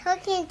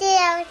Talking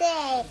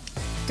DLD.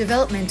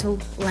 Developmental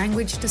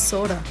language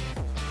disorder.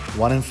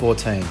 1 in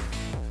 14.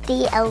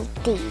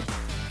 DLD.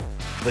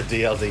 The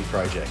DLD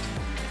Project.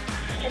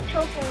 The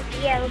Talking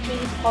DLD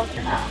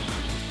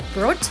podcast.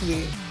 Brought to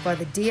you by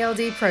the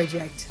DLD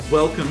Project.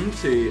 Welcome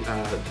to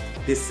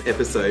this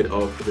episode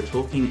of the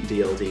Talking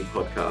DLD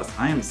podcast.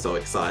 I am so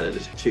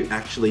excited to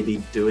actually be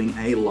doing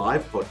a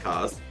live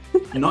podcast.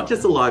 Not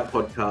just a live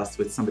podcast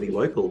with somebody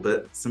local,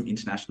 but some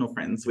international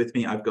friends. With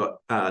me, I've got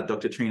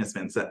Dr. Trina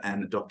Spencer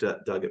and Dr.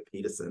 Doug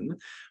Peterson.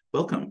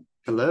 Welcome.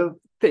 Hello.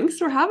 Thanks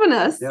for having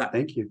us. Yeah,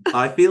 thank you.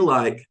 I feel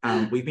like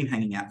we've been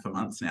hanging out for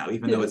months now,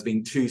 even though it's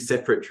been two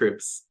separate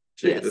trips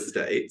to the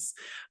States.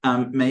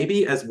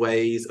 Maybe as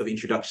ways of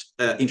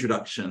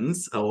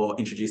introductions or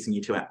introducing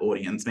you to our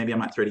audience, maybe I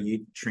might throw to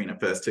you, Trina,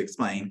 first to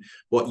explain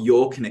what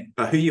your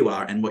who you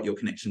are and what your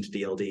connection to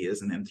DLD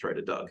is, and then throw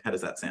to Doug. How does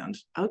that sound?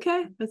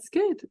 Okay, that's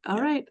good. All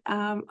right.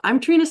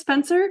 I'm Trina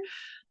Spencer.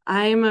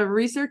 I'm a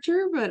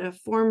researcher, but a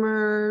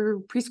former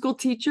preschool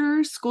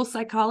teacher, school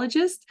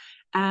psychologist,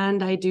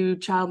 and I do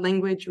child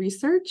language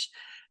research.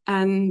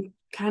 And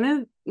kind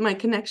of my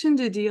connection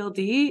to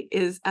DLD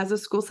is as a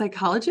school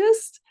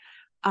psychologist.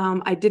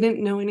 I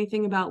didn't know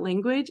anything about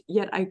language,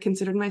 yet I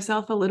considered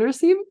myself a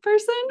literacy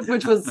person,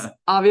 which was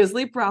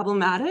obviously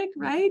problematic,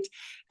 right?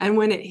 And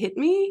when it hit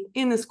me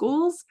in the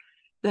schools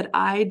that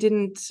I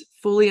didn't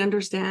fully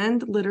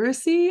understand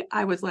literacy,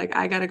 I was like,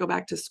 I got to go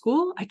back to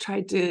school. I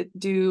tried to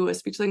do a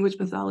speech language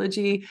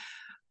pathology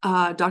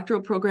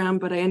doctoral program,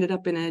 but I ended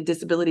up in a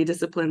disability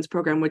disciplines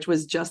program, which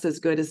was just as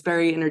good, as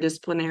very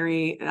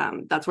interdisciplinary.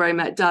 That's where I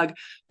met Doug.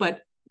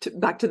 But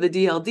back to the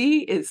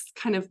DLD, it's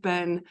kind of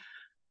been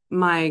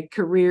my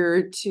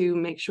career to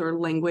make sure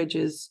language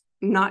is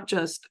not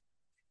just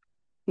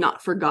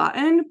not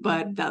forgotten,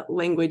 but that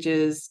language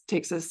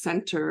takes a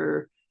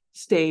center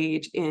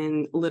stage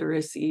in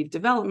literacy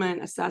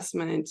development,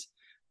 assessment,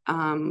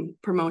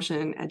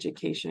 promotion,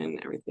 education,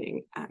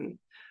 everything. And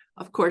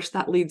of course,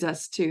 that leads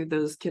us to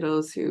those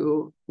kiddos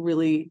who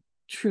really,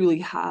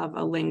 truly have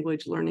a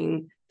language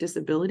learning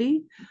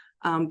disability.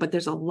 But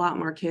there's a lot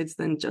more kids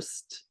than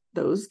just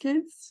those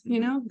kids,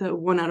 the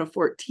 1 out of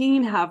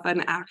 14 have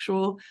an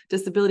actual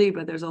disability,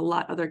 but there's a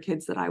lot other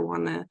kids that I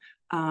want to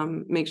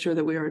make sure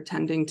that we are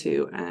attending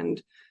to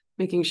and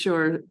making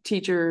sure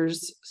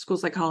teachers, school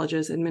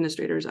psychologists,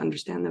 administrators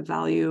understand the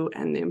value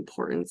and the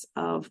importance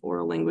of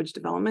oral language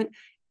development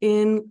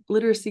in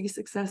literacy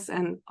success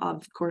and,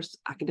 of course,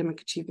 academic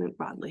achievement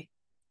broadly.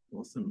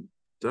 Awesome.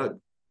 Doug,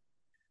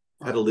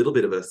 I had a little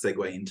bit of a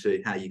segue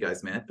into how you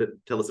guys met, but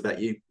tell us about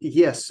you.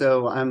 Yes,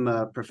 so I'm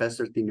a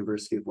professor at the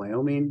University of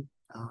Wyoming,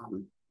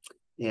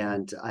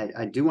 and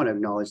I do want to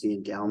acknowledge the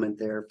endowment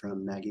there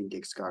from Maggie and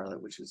Dick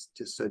Scarlett, which is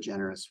just so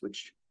generous,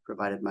 which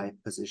provided my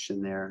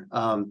position there.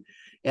 I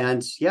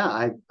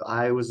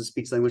was a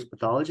speech language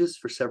pathologist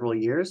for several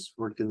years,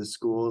 worked in the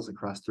schools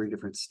across 3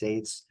 different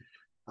states,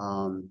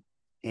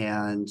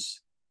 and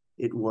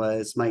it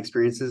was my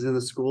experiences in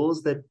the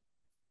schools that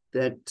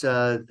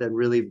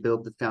really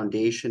built the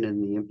foundation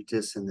and the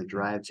impetus and the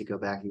drive to go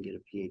back and get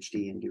a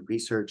PhD and do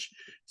research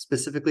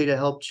specifically to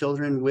help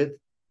children with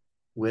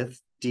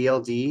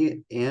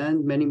DLD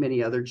and many,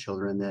 many other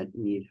children that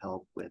need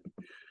help with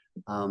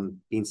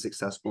being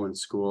successful in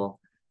school.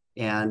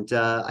 And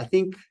I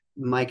think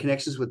my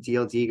connections with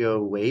DLD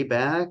go way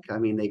back. I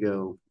mean, they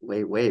go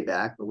way, way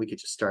back, but we could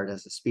just start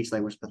as a speech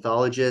language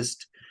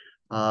pathologist.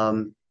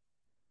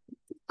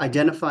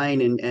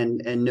 Identifying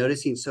and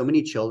noticing so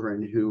many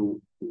children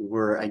who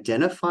were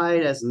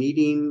identified as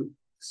needing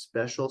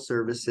special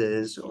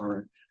services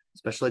or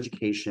special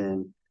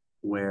education,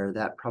 where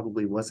that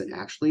probably wasn't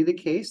actually the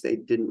case. They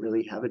didn't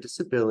really have a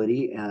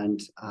disability. And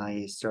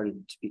I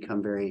started to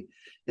become very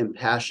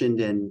impassioned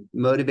and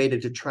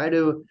motivated to try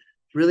to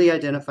really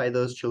identify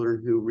those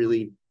children who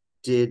really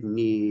did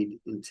need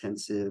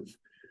intensive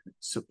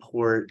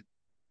support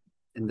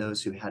and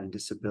those who had a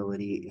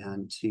disability,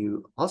 and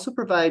to also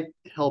provide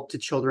help to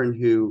children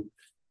who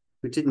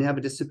didn't have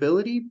a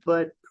disability,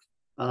 but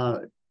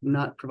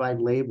not provide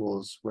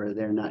labels where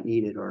they're not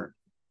needed or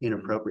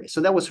inappropriate.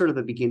 So that was sort of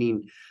the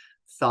beginning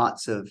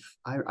thoughts of,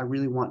 I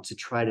really want to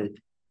try to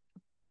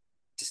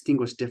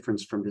distinguish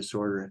difference from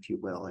disorder, if you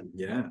will,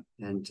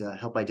 and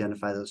help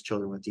identify those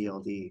children with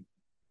DLD.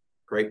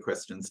 Great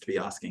questions to be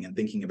asking and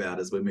thinking about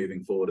as we're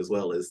moving forward as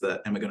well, is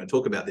that, and we're going to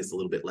talk about this a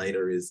little bit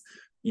later, is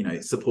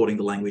supporting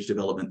the language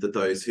development that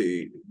those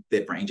who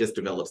their brain just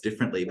develops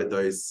differently, but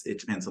it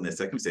depends on their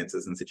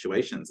circumstances and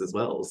situations as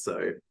well.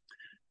 So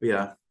we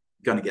are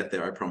going to get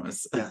there, I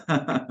promise.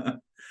 Yeah.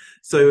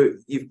 So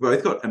you've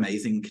both got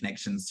amazing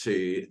connections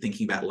to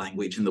thinking about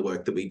language and the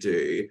work that we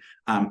do,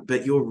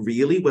 but you're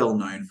really well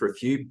known for a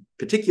few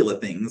particular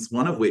things,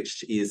 one of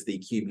which is the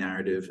Cube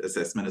Narrative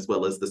Assessment, as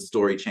well as the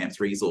Story Champs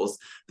resource.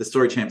 The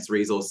Story Champs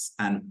resource,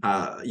 and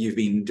you've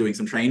been doing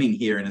some training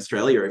here in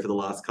Australia over the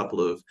last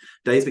couple of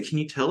days, but can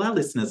you tell our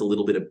listeners a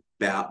little bit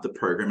about the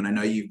program? And I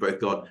know you've both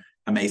got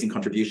amazing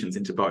contributions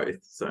into both,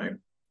 so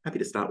happy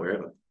to start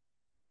wherever.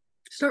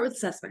 Start with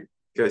assessment.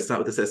 Go start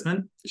with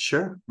assessment?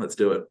 Sure. Let's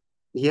do it.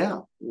 Yeah,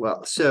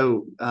 well,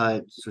 so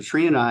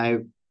Trina and I,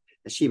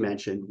 as she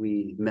mentioned,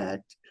 we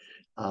met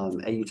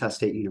at Utah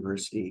State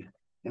University,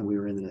 and we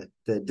were in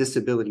the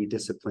disability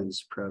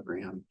disciplines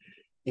program.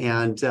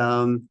 And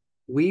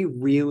we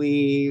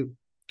really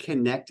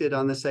connected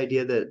on this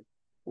idea that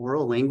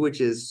oral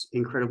language is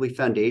incredibly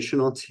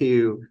foundational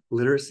to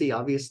literacy,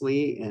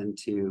 obviously, and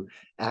to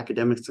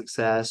academic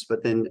success,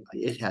 but then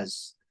it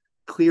has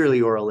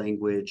clearly oral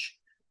language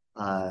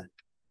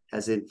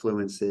has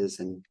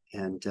influences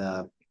and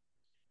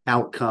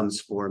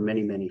outcomes for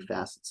many, many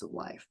facets of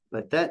life.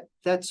 But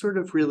that sort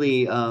of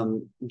really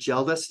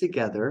gelled us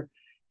together,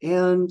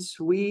 and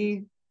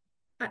we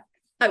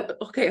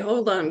okay,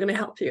 hold on. I'm going to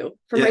help you.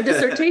 For my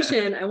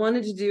dissertation, I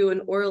wanted to do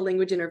an oral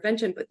language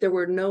intervention, but there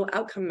were no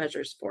outcome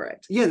measures for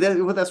it. Yeah,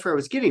 that's where I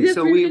was getting. That's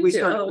So where you we get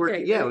to. started Oh, working.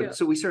 okay, Yeah, there you go.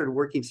 so we started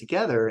working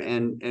together,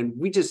 and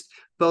we just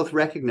both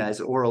recognized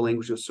that oral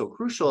language was so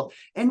crucial,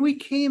 and we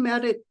came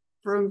at it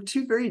from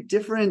two very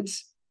different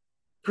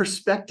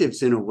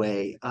perspectives in a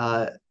way.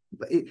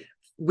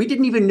 We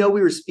didn't even know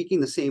we were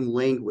speaking the same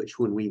language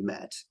when we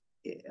met.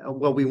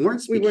 Well, we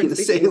weren't speaking the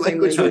same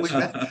language when we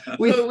met.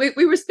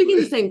 We were speaking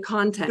the same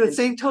content. The It's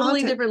same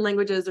totally content. different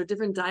languages or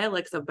different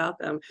dialects about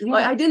them. Yeah.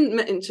 Well, I didn't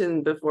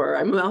mention before,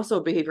 I'm also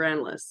a behavior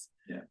analyst,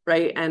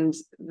 right? And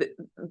the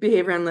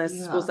behavior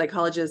analyst, school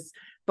psychologist,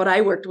 but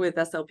I worked with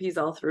SLPs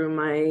all through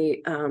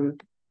my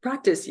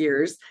practice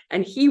years,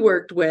 and he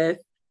worked with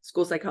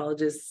school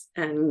psychologists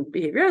and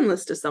behavior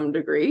analysts to some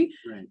degree.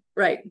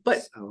 Right.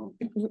 But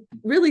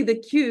really the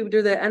cubed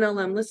or the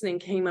NLM listening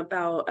came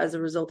about as a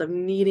result of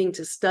needing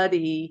to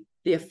study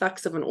the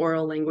effects of an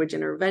oral language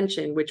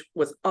intervention, which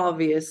was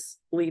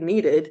obviously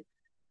needed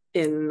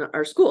in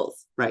our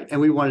schools. Right.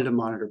 And we wanted to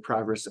monitor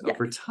progress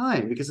over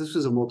time, because this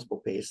was a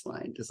multiple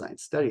baseline design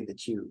study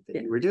that you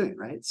were doing.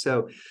 Right.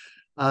 So,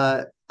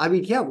 I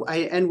mean,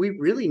 and we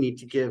really need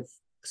to give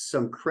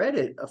some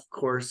credit, of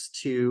course,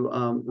 to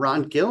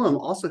Ron Gillum,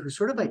 also, who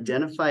sort of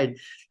identified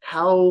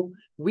how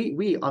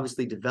we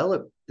obviously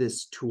developed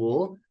this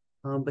tool,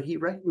 but he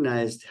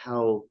recognized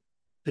how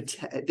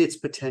its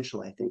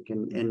potential, I think,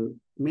 and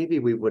maybe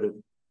we would have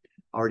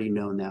already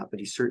known that, but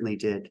he certainly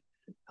did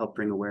help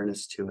bring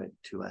awareness to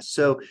us.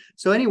 So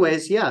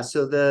anyways,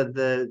 so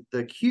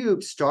the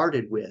cube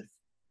started with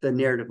the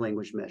narrative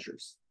language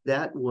measures.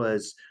 That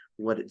was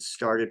what it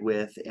started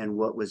with, and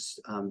what was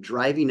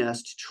driving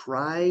us to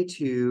try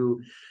to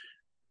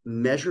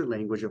measure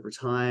language over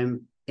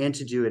time, and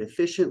to do it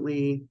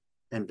efficiently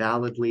and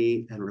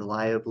validly and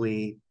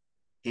reliably.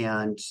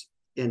 And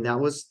that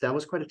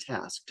was quite a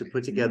task to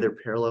put together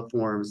parallel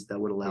forms that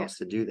would allow us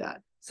to do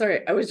that.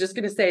 Sorry, I was just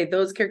going to say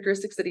those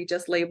characteristics that he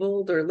just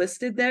labeled or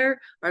listed there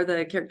are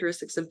the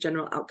characteristics of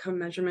general outcome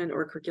measurement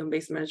or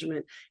curriculum-based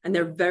measurement. And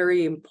they're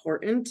very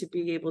important to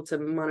be able to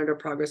monitor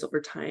progress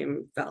over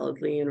time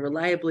validly and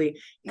reliably.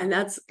 And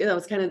that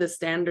was kind of the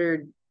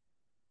standard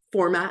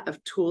format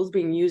of tools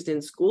being used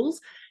in schools.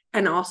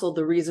 And also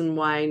the reason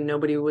why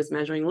nobody was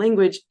measuring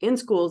language in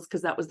schools,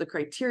 because that was the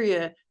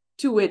criteria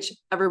to which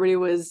everybody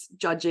was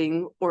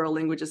judging oral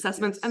language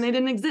assessments, and they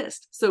didn't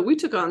exist. So we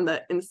took on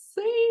the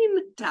insane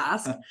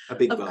task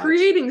of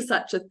creating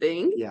such a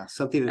thing. Yeah,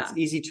 something that's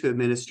easy to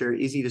administer,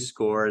 easy to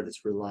score,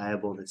 that's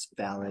reliable, that's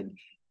valid,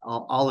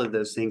 all of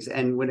those things.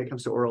 And when it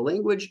comes to oral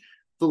language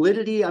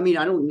validity, I mean,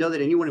 I don't know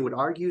that anyone would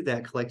argue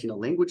that collecting a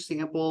language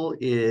sample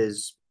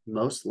is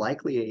most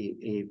likely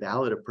a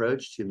valid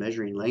approach to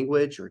measuring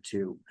language, or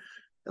to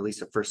at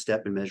least a first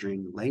step in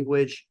measuring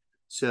language.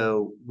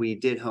 So we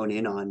did hone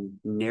in on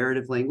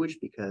narrative language,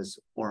 because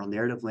oral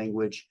narrative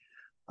language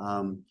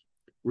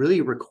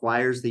really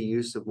requires the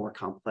use of more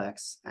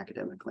complex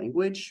academic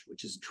language,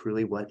 which is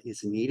truly what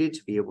is needed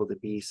to be able to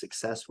be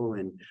successful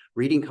in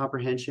reading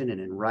comprehension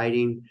and in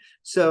writing.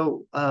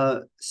 So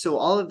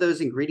all of those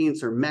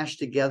ingredients are meshed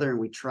together, and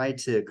we tried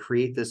to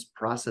create this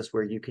process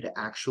where you could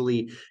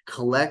actually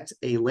collect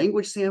a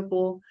language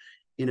sample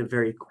in a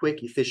very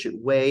quick, efficient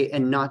way,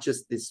 and not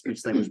just this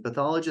speech language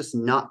pathologist,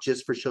 not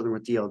just for children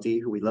with DLD,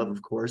 who we love,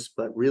 of course,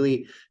 but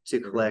really to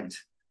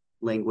collect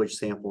language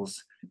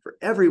samples for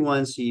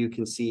everyone, so you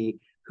can see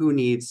who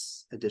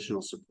needs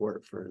additional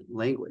support for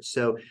language.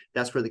 So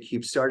that's where the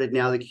cube started.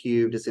 Now the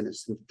cube is in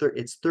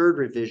its third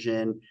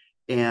revision,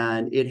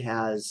 and it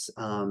has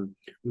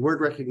word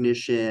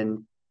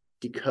recognition,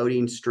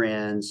 decoding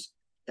strands,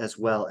 as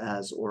well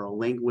as oral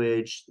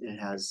language. It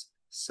has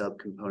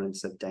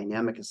subcomponents of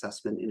dynamic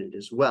assessment in it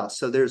as well.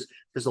 So there's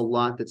a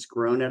lot that's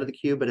grown out of the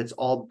cube, but it's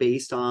all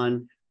based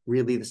on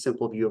really the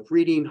simple view of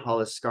reading,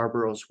 Hollis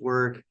Scarborough's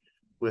work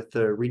with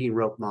the reading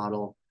rope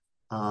model,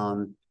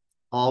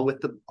 all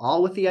with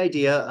the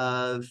idea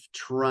of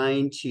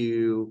trying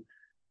to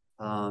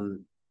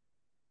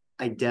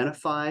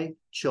identify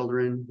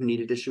children who need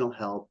additional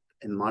help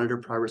and monitor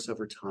progress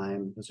over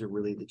time. Those are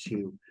really the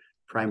two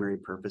primary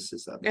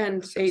purposes of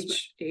and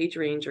age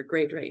range or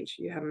grade range.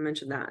 You haven't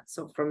mentioned that.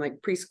 So from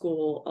like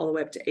preschool all the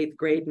way up to 8th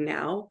grade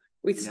now,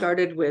 we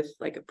started with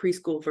like a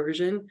preschool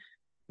version,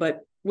 but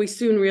we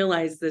soon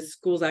realized that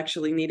schools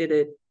actually needed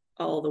it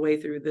all the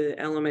way through the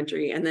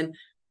elementary. And then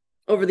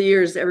over the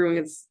years,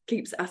 everyone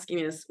keeps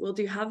asking us, well,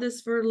 do you have this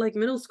for like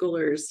middle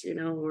schoolers,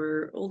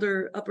 or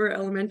older upper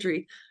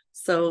elementary?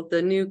 So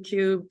the new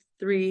Cube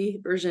 3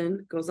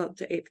 version goes up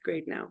to 8th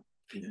grade now.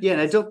 Yeah,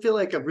 and I don't feel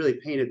like I've really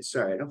painted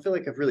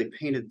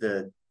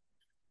the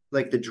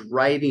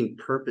driving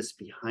purpose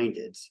behind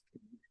it.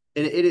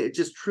 And it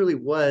just truly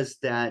was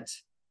that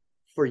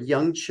for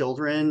young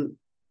children,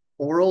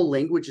 oral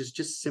language is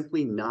just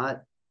simply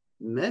not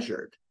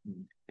measured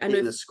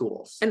in the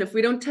schools. And if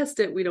we don't test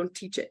it, we don't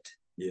teach it.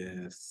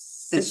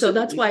 Yes. And so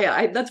that's why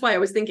I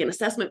was thinking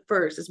assessment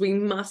first, is we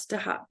must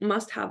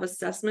have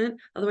assessment.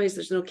 Otherwise,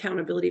 there's no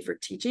accountability for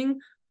teaching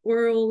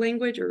oral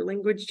language or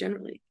language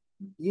generally.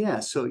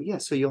 So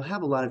you'll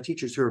have a lot of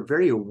teachers who are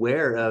very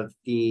aware of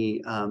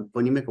the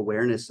phonemic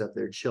awareness of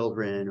their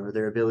children, or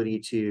their ability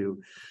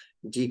to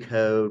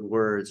decode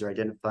words or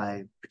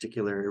identify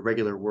particular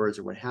irregular words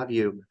or what have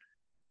you.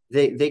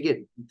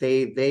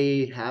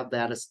 They have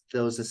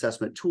those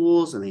assessment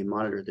tools, and they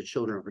monitor the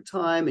children over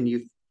time. And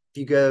if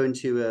you go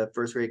into a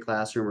first grade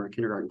classroom or a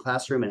kindergarten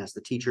classroom and ask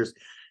the teachers,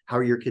 how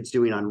are your kids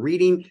doing on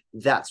reading?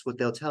 That's what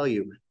they'll tell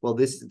you. Well,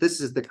 this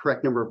is the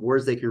correct number of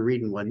words they can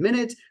read in 1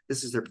 minute.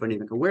 This is their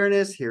phonemic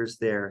awareness. Here's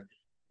their,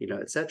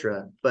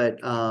 etc.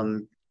 But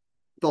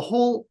the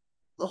whole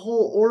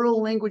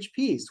oral language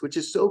piece, which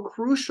is so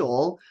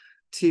crucial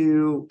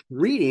to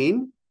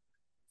reading,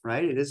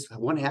 right? It is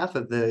one half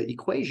of the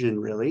equation,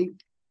 really,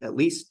 at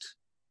least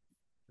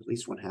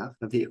one half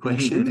of the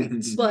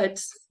equation.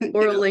 But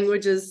oral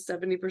language is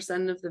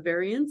 70% of the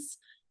variance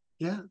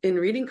in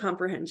reading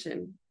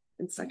comprehension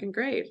in 2nd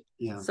grade.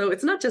 Yeah. So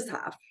it's not just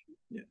half.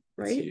 Yeah.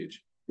 Right. It's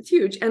huge. It's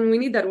huge. And we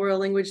need that oral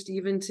language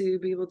to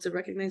be able to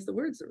recognize the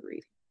words we're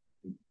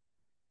reading.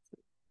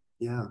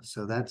 Yeah.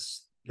 So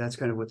that's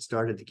kind of what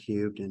started the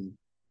Cubed, and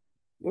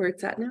where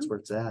it's at now. That's where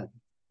it's at.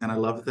 And I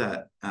love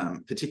that,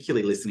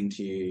 particularly listening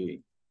to you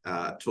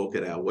talk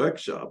at our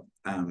workshop.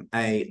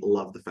 I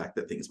love the fact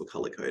that things were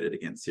color-coded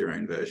against your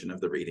own version of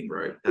the reading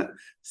rope. That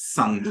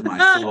sung to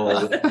my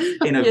soul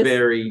in a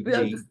very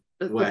deep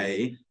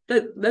way.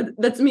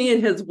 That's me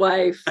and his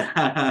wife,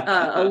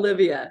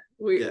 Olivia.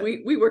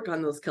 We work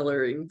on those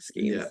coloring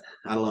schemes. Yeah,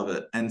 I love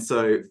it. And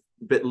so,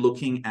 but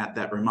looking at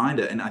that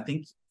reminder, and I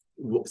think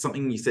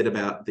something you said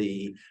about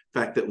the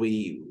fact that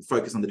we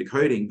focus on the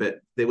decoding,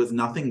 but there was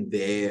nothing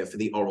there for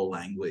the oral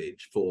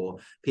language for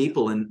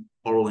people. And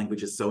oral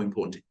language is so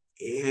important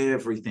to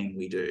everything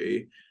we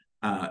do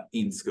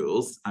in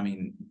schools. I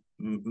mean,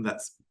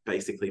 that's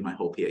basically my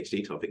whole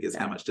PhD topic, is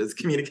how much does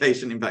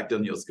communication impact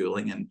on your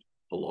schooling, and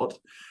a lot.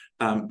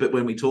 But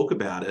when we talk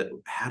about it,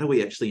 how do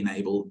we actually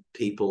enable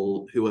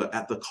people who are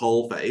at the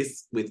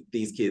coalface with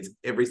these kids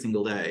every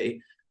single day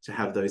to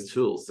have those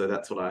tools? So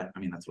that's what I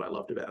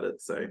loved about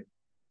it. So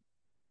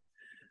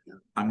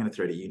I'm going to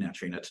throw to you now,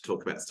 Trina, to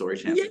talk about Story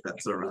Champs, if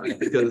that's all right,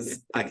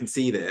 because I can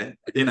see there,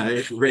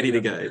 ready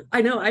to go.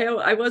 I know.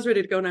 I was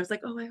ready to go, and I was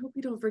like, oh, I hope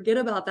you don't forget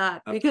about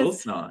that. Of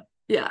course not.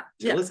 Yeah.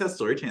 Tell us how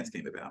Story Champs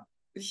came about.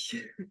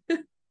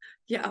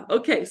 Yeah.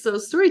 Okay. So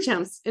Story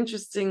Champs,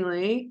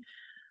 interestingly,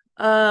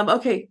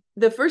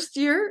 the first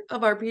year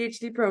of our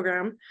PhD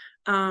program,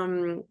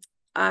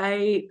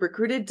 I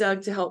recruited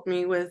Doug to help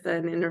me with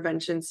an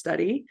intervention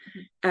study,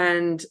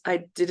 and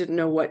I didn't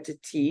know what to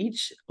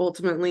teach.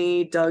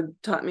 Ultimately, Doug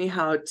taught me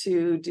how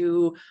to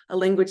do a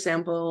language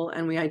sample,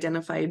 and we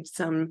identified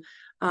some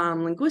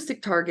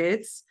linguistic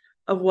targets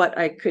of what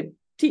I could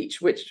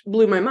teach, which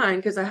blew my mind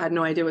because I had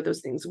no idea what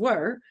those things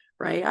were,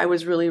 right? I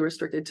was really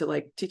restricted to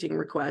like teaching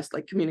requests,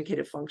 like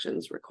communicative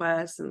functions,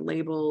 requests and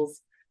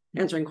labels,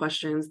 answering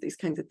questions, these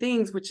kinds of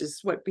things, which is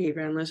what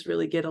behavior analysts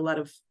really get a lot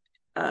of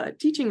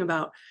teaching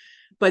about.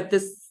 But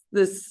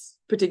this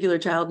particular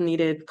child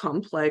needed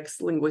complex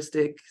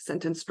linguistic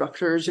sentence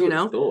structures,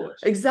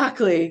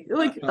 exactly.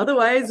 Like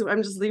otherwise,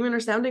 I'm just leaving her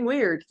sounding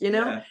weird,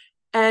 Yeah.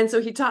 And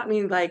so he taught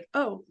me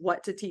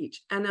what to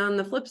teach. And on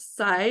the flip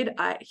side,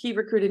 he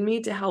recruited me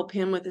to help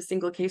him with a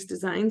single case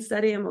design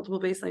study, a multiple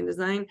baseline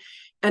design,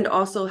 and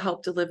also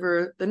help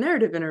deliver the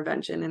narrative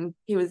intervention. And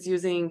he was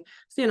using,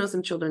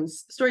 some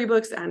children's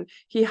storybooks, and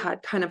he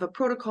had kind of a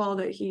protocol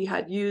that he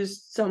had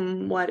used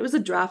somewhat. It was a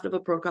draft of a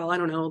protocol, I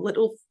don't know, a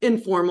little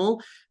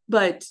informal,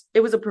 but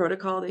it was a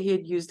protocol that he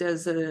had used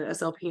as a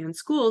SLP in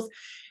schools.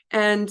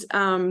 And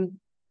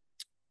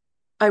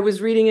I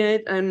was reading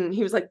it, and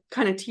he was like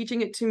kind of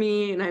teaching it to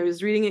me, and I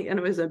was reading it and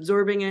I was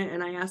absorbing it.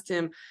 And I asked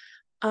him,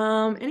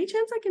 any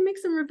chance I can make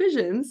some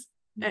revisions?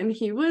 And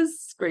he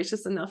was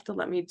gracious enough to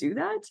let me do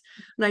that.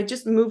 And I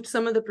just moved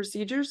some of the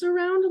procedures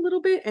around a little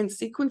bit and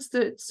sequenced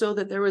it so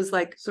that there was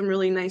like some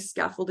really nice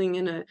scaffolding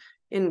and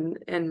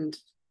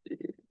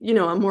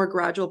a more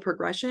gradual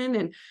progression.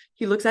 And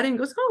he looks at it and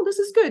goes, oh, this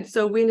is good.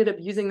 So we ended up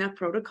using that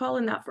protocol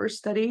in that first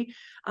study,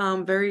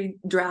 very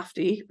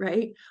drafty,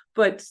 right?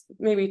 But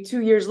maybe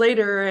 2 years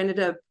later, I ended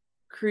up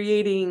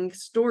creating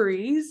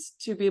stories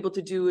to be able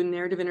to do a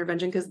narrative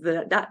intervention, because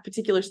that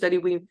particular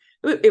study,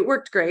 it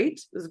worked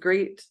great. It was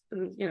great.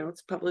 And,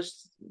 it's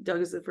published.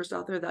 Doug is the first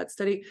author of that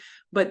study,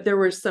 but there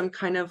were some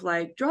kind of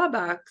like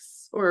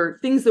drawbacks or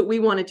things that we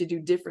wanted to do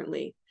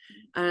differently.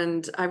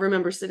 And I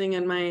remember sitting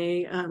in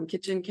my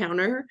kitchen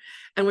counter,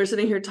 and we're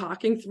sitting here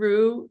talking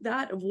through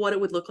that of what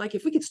it would look like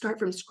if we could start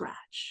from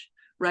scratch,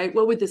 right?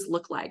 What would this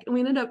look like? And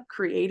we ended up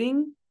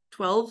creating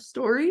 12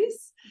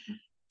 stories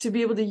to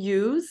be able to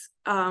use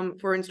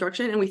for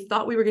instruction. And we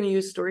thought we were going to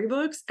use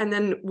storybooks. And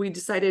then we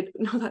decided,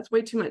 no, that's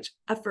way too much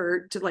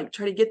effort to like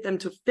try to get them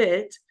to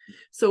fit.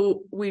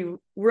 So we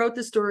wrote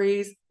the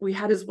stories. We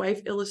had his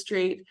wife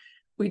illustrate.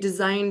 We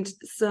designed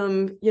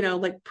some,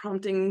 like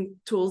prompting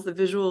tools,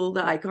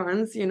 the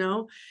icons,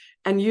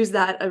 and used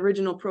that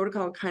original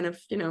protocol, kind of,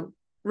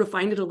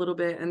 refined it a little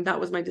bit. And that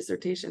was my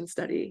dissertation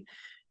study.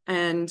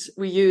 And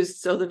we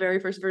used, the very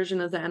first version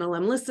of the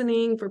NLM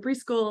listening for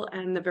preschool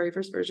and the very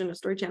first version of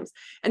Story Champs.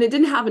 And it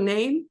didn't have a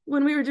name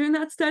when we were doing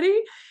that study.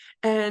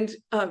 And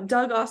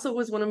Doug also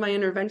was one of my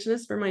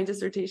interventionists for my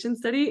dissertation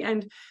study.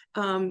 And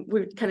we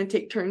would kind of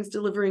take turns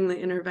delivering the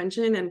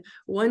intervention. And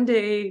one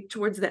day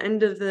towards the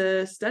end of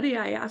the study,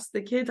 I asked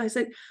the kids, I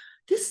said,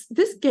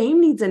 this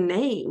game needs a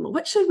name.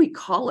 What should we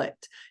call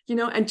it?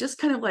 And just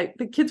kind of like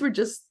the kids were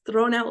just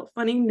throwing out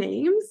funny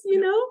names,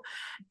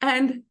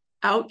 and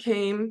out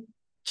came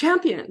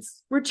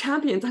champions. We're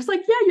champions. I was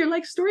like, yeah, you're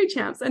like Story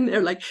Champs. And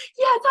they're like,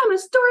 yes, I'm a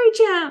Story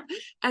Champ.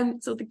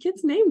 And so the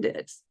kids named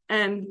it,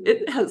 and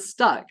it has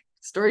stuck.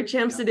 Story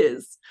Champs it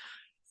is.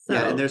 So.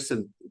 Yeah, and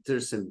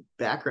there's some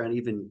background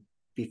even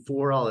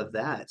before all of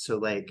that. So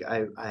like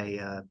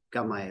I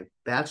got my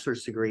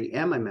bachelor's degree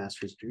and my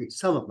master's degree,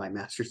 some of my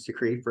master's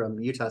degree from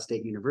Utah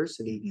State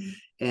University,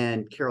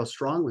 and Carol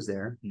Strong was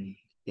there.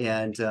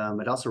 And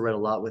I'd also read a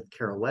lot with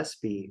Carol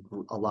Westby,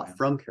 a lot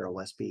from Carol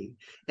Westby.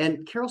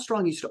 And Carol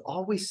Strong used to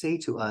always say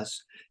to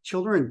us,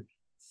 children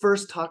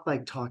first talk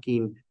like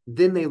talking,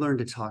 then they learn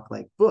to talk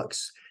like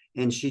books.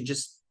 And she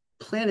just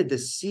planted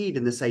this seed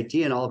and this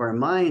idea in all of our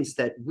minds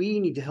that we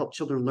need to help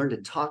children learn to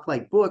talk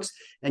like books.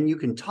 And you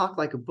can talk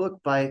like a book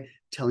by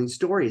telling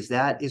stories.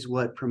 That is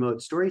what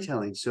promotes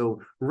storytelling.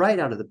 So right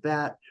out of the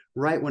bat,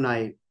 right when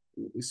I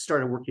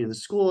started working in the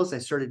schools, I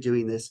started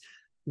doing this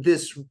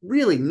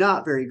really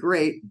not very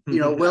great,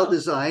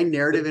 well-designed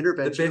narrative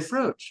intervention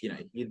approach.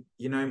 You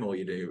know more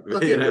you do.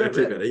 Okay, do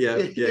better. Yeah.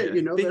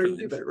 You know better, you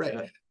do better,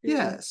 right?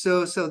 Yeah.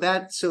 So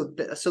that's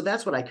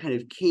what I kind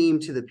of came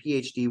to the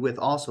PhD with.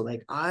 Also,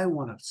 like I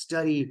want to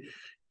study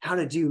how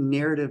to do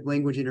narrative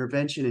language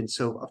intervention, and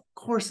so of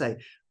course I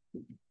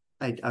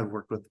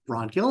worked with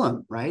Ron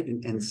Gillum, right,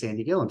 and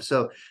Sandy Gillum.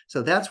 So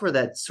that's where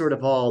that sort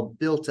of all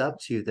built up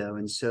to, though,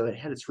 and so it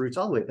had its roots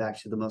all the way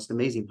back to the most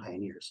amazing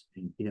pioneers,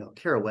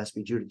 Carol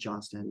Westby, Judith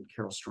Johnston,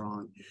 Carol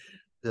Strong,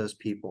 those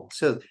people.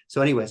 So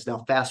anyways,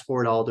 now fast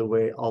forward all the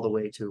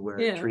way to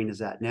where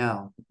Trina's at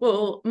now.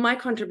 Well, my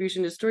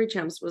contribution to Story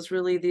Champs was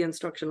really the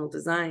instructional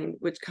design,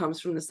 which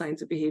comes from the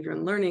science of behavior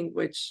and learning,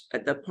 which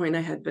at that point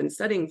I had been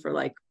studying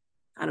for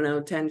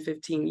 10,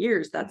 15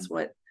 years. That's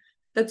what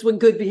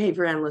good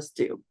behavior analysts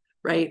do.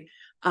 Right.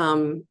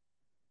 And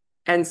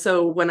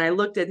so when I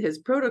looked at his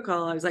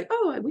protocol, I was like,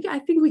 I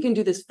think we can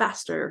do this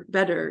faster,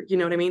 better. You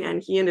know what I mean?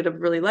 And he ended up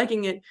really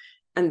liking it.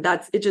 And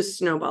it just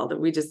snowballed.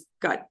 And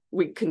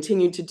we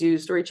continued to do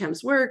Story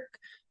Champs work.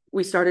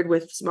 We started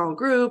with small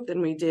group,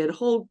 then we did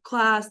whole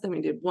class, then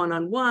we did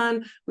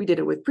one-on-one. We did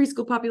it with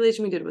preschool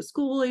population. We did it with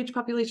school age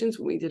populations.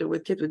 We did it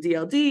with kids with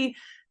DLD,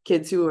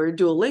 kids who are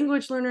dual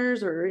language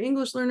learners or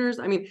English learners.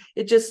 I mean,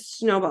 it just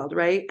snowballed.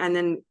 Right. And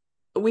then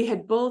we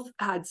had both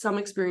had some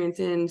experience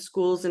in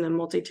schools in a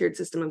multi-tiered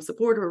system of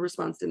support or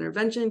response to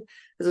intervention.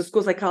 As a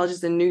school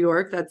psychologist in New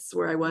York, that's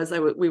where I was.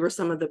 We were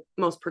some of the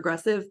most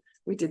progressive.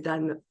 We did that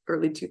in the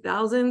early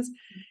 2000s.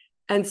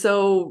 And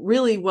so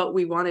really what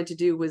we wanted to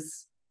do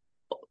was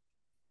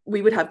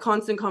we would have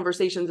constant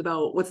conversations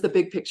about what's the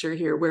big picture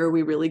here? Where are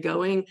we really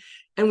going?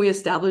 And we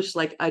established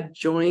like a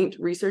joint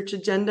research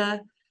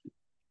agenda.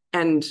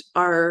 And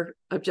our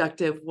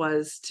objective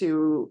was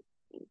to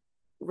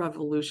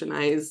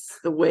revolutionize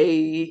the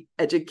way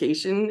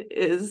education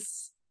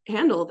is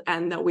handled,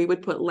 and that we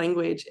would put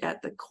language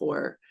at the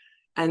core.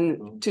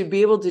 And to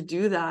be able to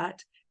do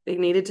that, they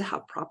needed to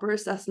have proper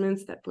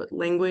assessments that put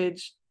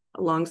language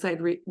alongside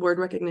word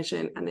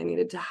recognition, and they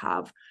needed to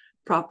have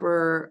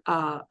proper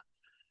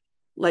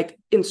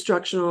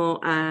instructional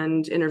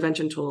and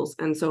intervention tools.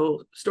 And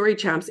so Story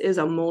Champs is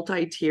a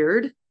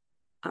multi-tiered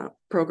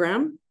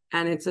program.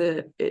 And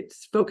it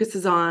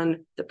focuses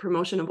on the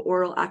promotion of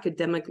oral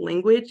academic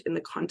language in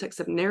the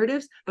context of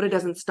narratives, but it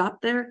doesn't stop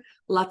there.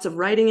 Lots of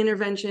writing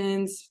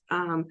interventions,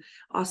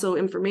 also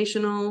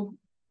informational,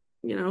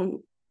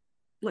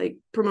 like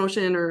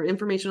promotion or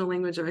informational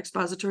language or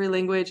expository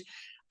language.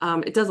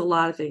 It does a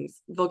lot of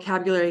things: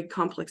 vocabulary,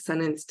 complex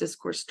sentence,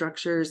 discourse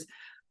structures,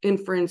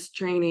 inference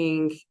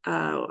training,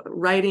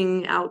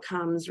 writing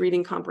outcomes,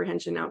 reading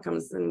comprehension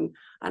outcomes. And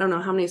I don't know,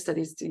 how many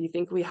studies do you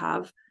think we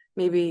have?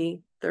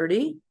 Maybe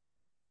 30?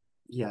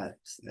 Yeah,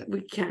 we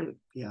can.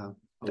 Yeah,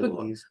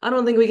 I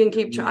don't think we can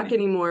keep track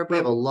anymore. But we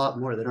have a lot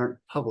more that aren't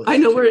published. I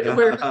know we have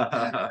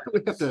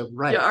to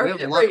write. Yeah, our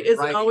rate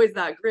isn't always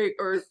that great,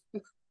 or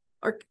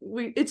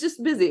it's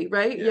just busy,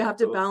 right? You have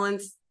to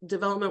balance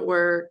development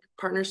work,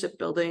 partnership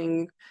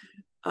building,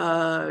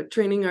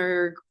 training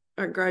our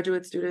our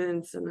graduate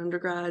students and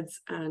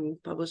undergrads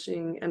and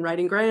publishing and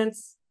writing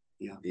grants.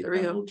 Yeah. The There we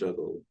go. eternal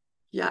juggle.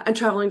 Yeah, and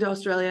traveling to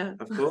Australia.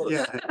 Of course.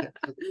 Yeah.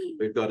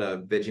 We've got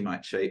a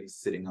Vegemite shapes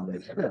sitting on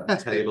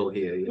the table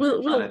here. You know,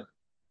 We'll- trying we'll- to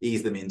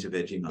ease them into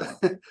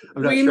Vegemite.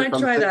 I'm not We sure might if I'm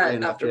try quickly that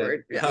enough yet.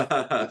 afterward.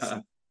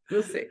 Yeah,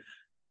 we'll see.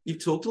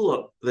 You've talked a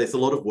lot, there's a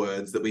lot of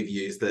words that we've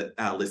used that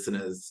our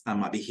listeners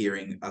might be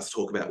hearing us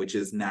talk about, which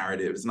is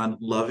narratives. And I'd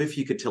love if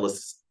you could tell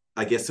us,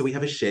 I guess, so we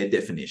have a shared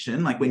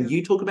definition. Like when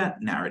you talk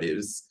about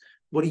narratives,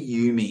 what do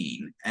you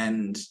mean?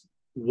 And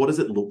what does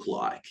it look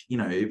like? You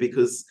know,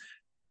 because,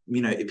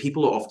 you know,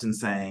 people are often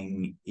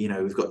saying, you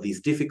know, we've got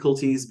these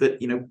difficulties,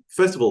 but, you know,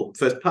 first of all,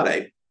 first part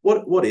A,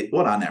 what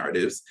are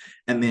narratives?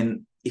 And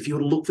then if you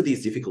were to look for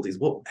these difficulties,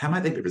 how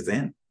might they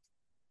present?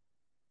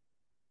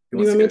 You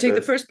want me to take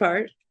the first? first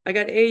part? I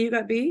got A, you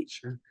got B?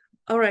 Sure.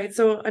 All right,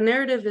 so a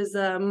narrative is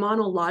a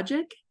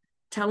monologic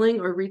telling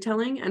or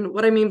retelling. And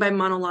what I mean by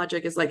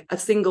monologic is like a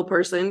single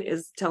person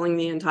is telling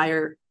the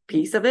entire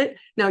piece of it.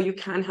 Now you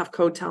can have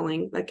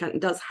co-telling,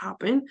 does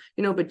happen,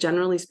 you know, but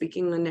generally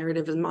speaking, the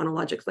narrative is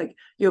monologic. Like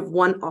you have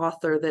one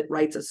author that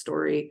writes a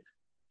story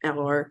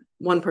or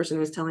one person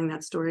who's telling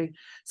that story.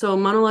 So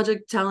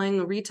monologic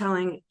telling,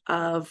 retelling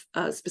of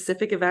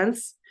specific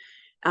events.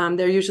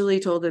 They're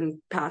usually told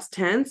in past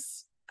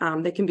tense.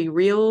 They can be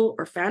real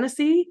or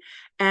fantasy,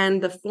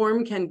 and the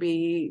form can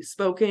be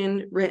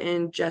spoken,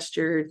 written,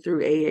 gestured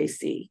through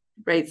AAC,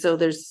 right? So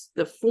there's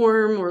the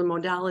form or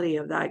modality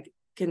of that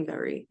can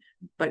vary,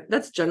 but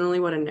that's generally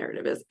what a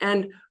narrative is.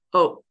 And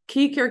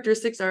key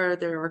characteristics are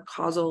there are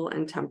causal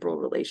and temporal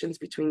relations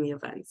between the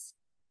events.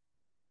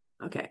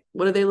 Okay,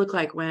 what do they look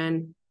like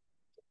when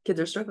kids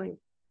are struggling?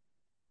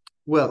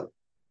 Well,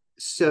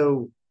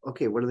 so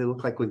okay, what do they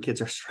look like when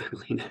kids are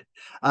struggling?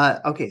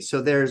 Okay,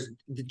 so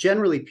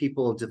generally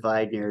people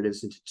divide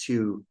narratives into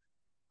two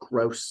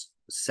gross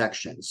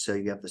sections. So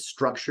you have the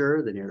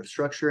structure, the narrative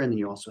structure, and then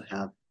you also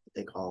have what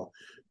they call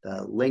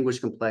the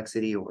language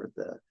complexity or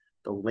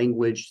the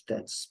language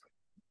that's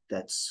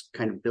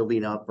kind of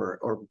building up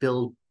or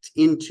built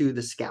into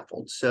the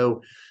scaffold.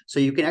 So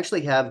you can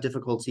actually have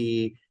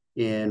difficulty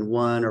in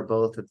one or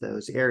both of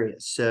those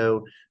areas.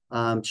 So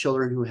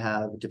children who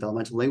have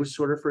developmental language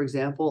disorder, for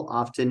example,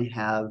 often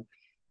have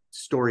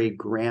story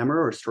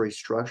grammar or story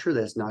structure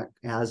that's not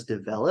as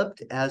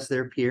developed as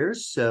their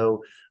peers.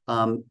 So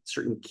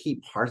certain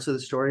key parts of the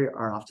story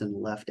are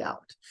often left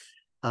out.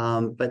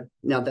 But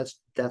now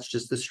that's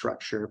just the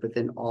structure. But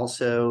then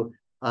also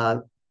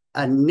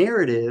a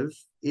narrative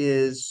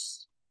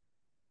is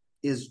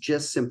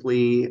just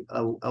simply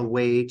a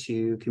way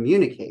to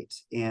communicate,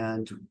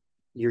 and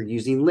you're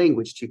using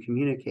language to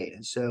communicate.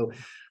 And so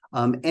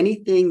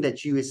anything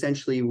that you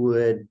essentially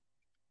would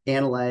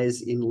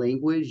analyze in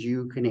language,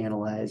 you can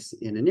analyze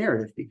in a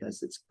narrative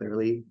because it's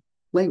clearly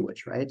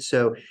language, right?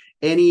 So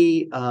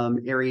any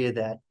area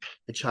that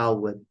a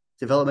child with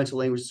developmental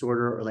language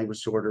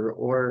disorder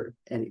or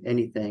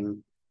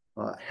anything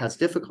has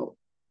difficult.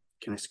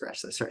 Can I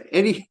scratch this? Sorry.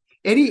 Any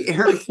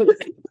area.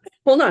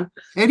 Hold on.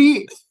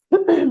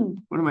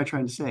 What am I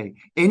trying to say?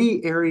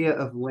 Any area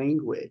of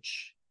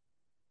language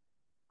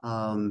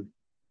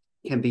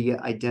can be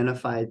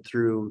identified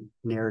through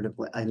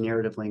a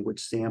narrative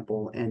language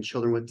sample, and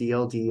children with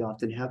DLD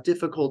often have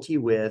difficulty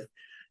with,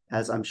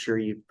 as I'm sure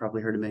you've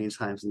probably heard a million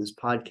times in this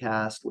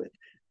podcast, with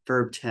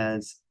verb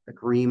tense,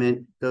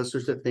 agreement. Those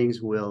sorts of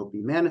things will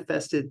be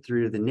manifested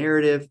through the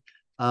narrative,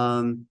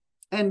 and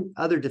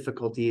other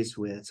difficulties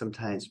with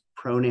sometimes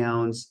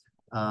pronouns,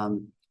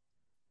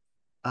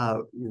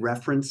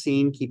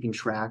 referencing, keeping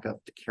track of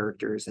the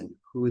characters and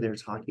who they're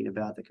talking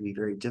about. That can be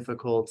very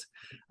difficult.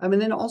 And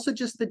then also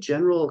just the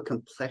general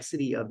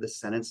complexity of the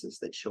sentences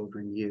that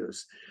children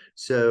use.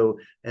 So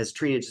as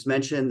Trina just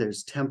mentioned,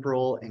 there's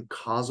temporal and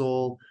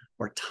causal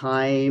or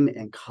time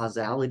and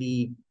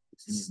causality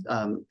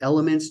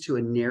elements to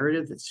a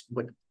narrative. That's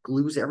what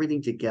glues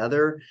everything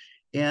together.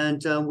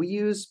 And we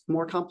use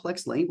more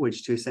complex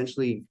language to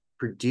essentially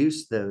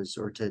produce those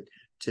or to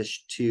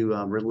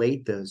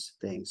relate those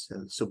things,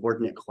 so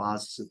subordinate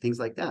clauses and things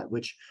like that,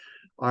 which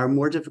are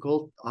more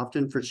difficult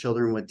often for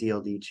children with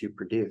DLD to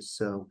produce.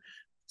 So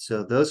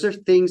those are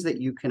things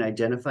that you can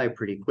identify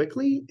pretty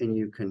quickly and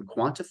you can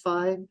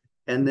quantify,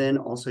 and then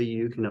also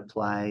you can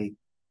apply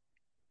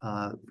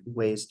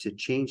ways to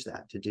change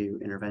that, to do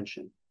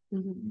intervention.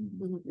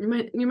 Mm-hmm.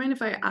 Mm-hmm. You mind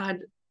if I add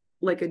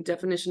like a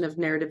definition of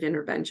narrative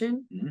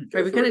intervention? Mm-hmm.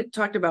 Right, we kind of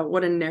talked about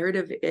what a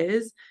narrative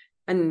is,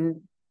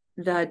 and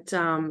that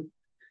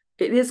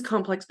it is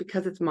complex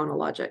because it's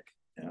monologic,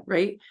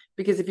 right?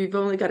 Because if you've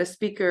only got a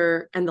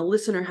speaker and the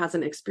listener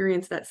hasn't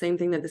experienced that same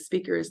thing that the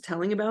speaker is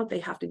telling about, they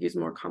have to use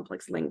more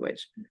complex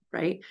language,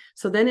 right?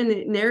 So then in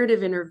a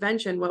narrative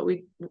intervention,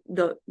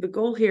 the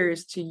goal here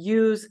is to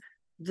use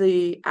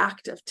the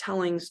act of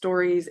telling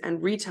stories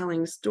and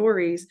retelling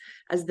stories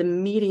as the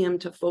medium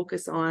to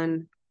focus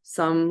on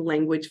some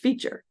language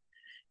feature.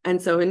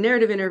 And so in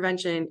narrative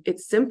intervention,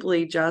 it's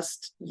simply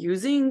just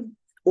using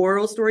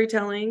oral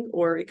storytelling,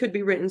 or it could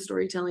be written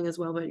storytelling as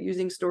well, but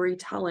using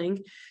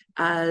storytelling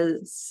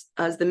as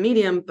the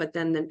medium, but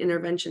then the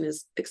intervention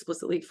is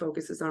explicitly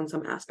focuses on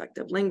some aspect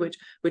of language,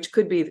 which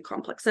could be the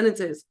complex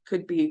sentences,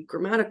 could be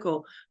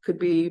grammatical, could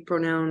be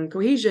pronoun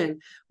cohesion,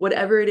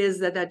 whatever it is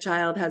that that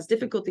child has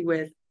difficulty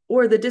with,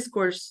 or the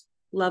discourse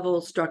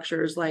level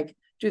structures, like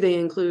do they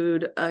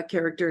include a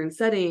character and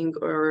setting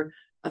or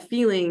a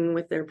feeling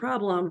with their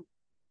problem,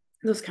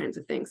 those kinds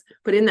of things.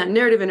 But in that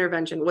narrative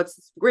intervention,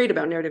 what's great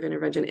about narrative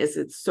intervention is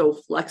it's so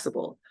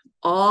flexible.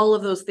 All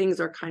of those things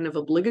are kind of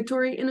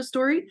obligatory in a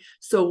story.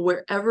 So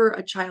wherever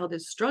a child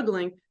is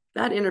struggling,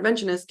 that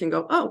interventionist can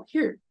go, oh,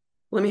 here,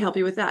 let me help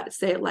you with that.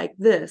 Say it like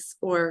this,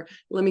 or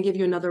let me give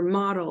you another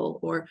model,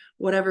 or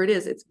whatever it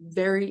is. It's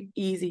very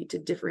easy to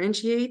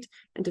differentiate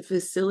and to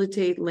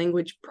facilitate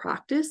language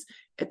practice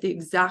at the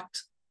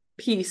exact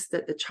piece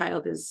that the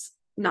child is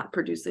not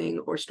producing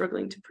or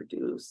struggling to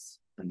produce.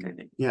 That kind of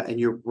thing. Yeah, and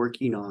you're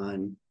working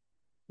on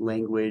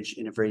language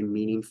in a very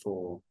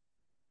meaningful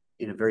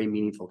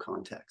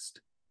context,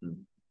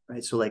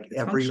 right? So like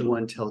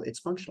it's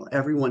functional.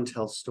 Everyone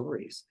tells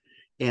stories,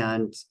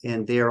 and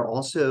they are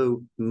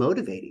also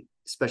motivating,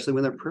 especially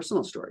when they're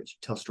personal stories. You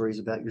tell stories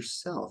about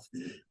yourself.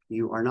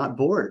 You are not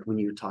bored when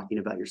you're talking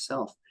about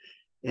yourself,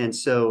 and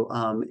so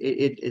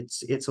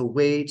it's a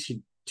way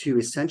to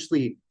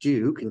essentially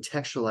do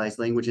contextualized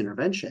language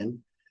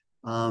intervention,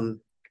 and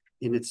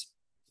it's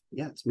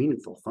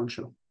meaningful,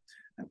 functional.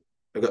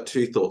 I've got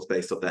two thoughts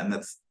based off that, and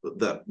that's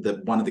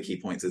the one of the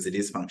key points is it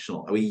is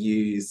functional. We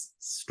use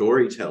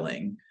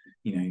storytelling,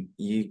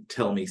 you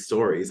tell me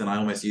stories, and I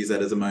almost use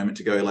that as a moment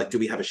to go, like, do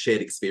we have a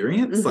shared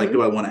experience? Like,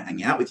 do I want to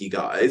hang out with you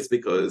guys?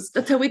 Because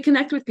that's how we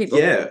connect with people.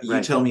 Yeah,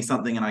 you tell me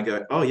something and I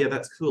go, oh yeah,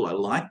 that's cool. I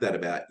like that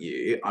about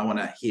you. I want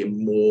to hear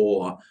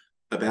more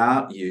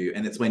about you.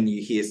 And it's when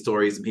you hear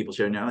stories and people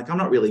sharing, like, I'm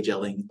not really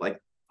gelling.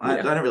 Like, I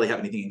don't really have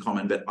anything in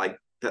common, but like,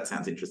 that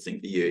sounds interesting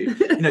for you.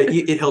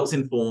 It helps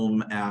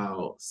inform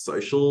our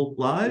social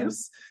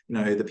lives,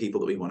 the people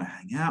that we want to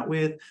hang out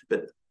with.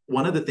 But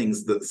one of the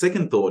things, the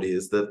second thought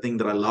is the thing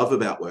that I love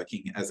about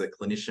working as a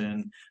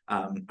clinician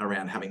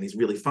around having these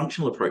really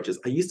functional approaches.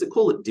 I used to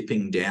call it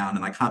dipping down,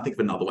 and I can't think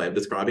of another way of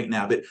describing it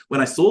now. But when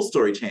I saw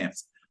story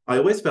champs, I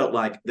always felt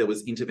like there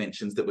was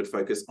interventions that would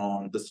focus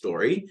on the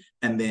story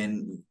and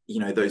then,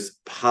 those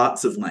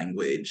parts of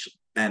language.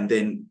 And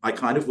then I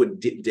kind of would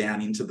dip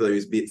down into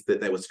those bits that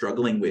they were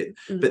struggling with.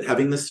 But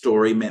having the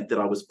story meant that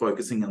I was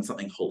focusing on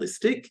something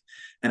holistic,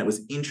 and it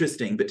was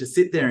interesting. But to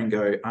sit there and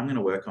go, I'm going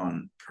to work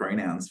on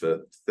pronouns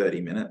for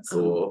 30 minutes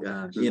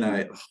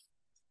they're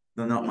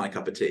not my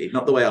cup of tea,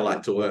 not the way I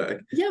like to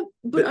work. Yeah,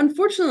 but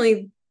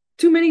unfortunately,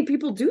 too many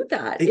people do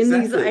that in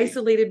these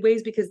isolated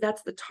ways because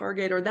that's the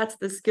target or that's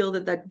the skill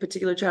that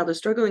particular child is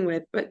struggling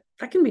with. But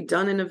that can be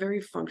done in a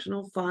very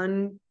functional,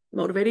 fun,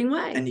 motivating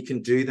way. And you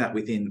can do that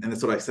within, and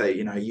that's what I say,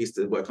 I used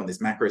to work on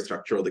this macro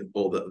structure or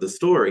the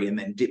story, and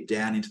then dip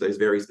down into those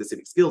very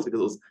specific skills because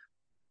it was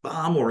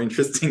far more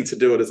interesting to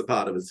do it as a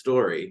part of a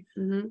story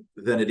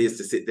than it is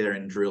to sit there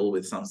and drill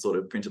with some sort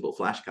of printable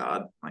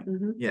flashcard. Like,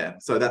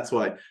 so that's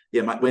why,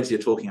 when you're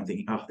talking, I'm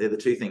thinking, they're the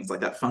two things,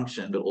 like that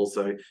function, but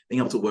also being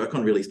able to work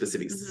on really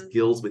specific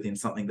skills within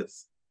something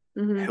that's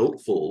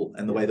helpful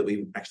and the way that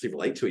we actually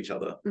relate to each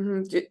other.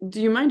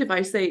 Do you mind if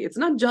I say it's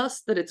not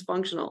just that it's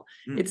functional,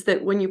 it's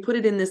that when you put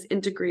it in this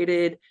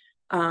integrated,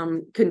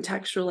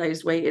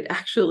 contextualized way, it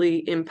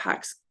actually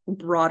impacts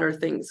broader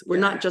things. We're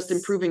not just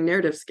improving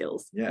narrative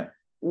skills.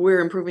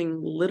 We're improving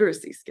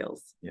literacy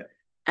skills.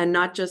 And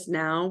not just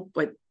now,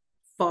 but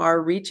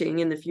far reaching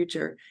in the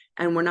future.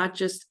 And we're not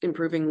just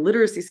improving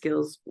literacy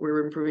skills,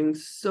 we're improving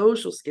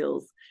social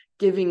skills,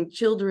 giving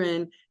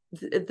children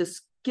the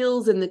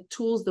skills and the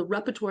tools, the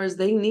repertoires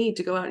they need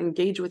to go out and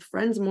engage with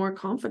friends more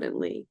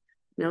confidently.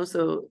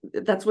 So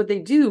that's what they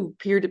do.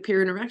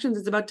 Peer-to-peer interactions.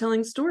 It's about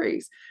telling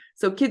stories.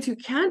 So kids who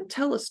can't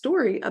tell a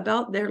story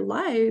about their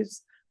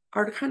lives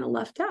are kind of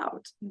left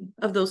out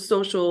of those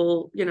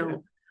social,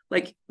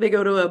 like they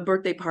go to a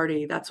birthday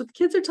party. That's what the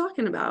kids are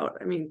talking about.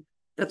 I mean,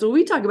 that's what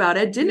we talk about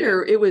at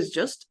dinner. It was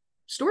just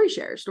story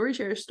share.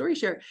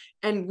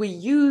 And we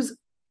use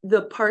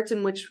the parts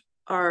in which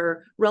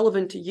are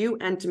relevant to you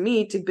and to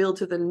me to build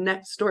to the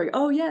next story.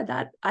 Oh yeah,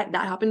 that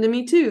happened to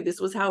me too. This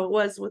was how it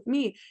was with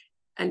me.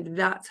 And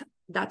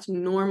that's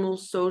normal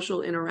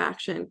social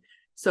interaction.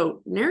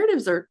 So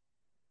narratives are,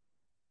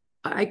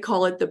 I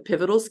call it the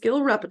pivotal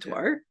skill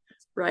repertoire,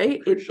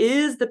 right? It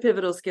is the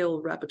pivotal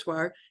skill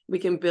repertoire. We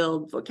can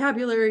build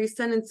vocabulary,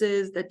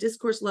 sentences, that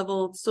discourse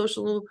level,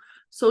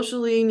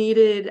 socially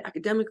needed,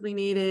 academically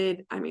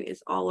needed. I mean,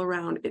 it's all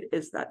around. It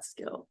is that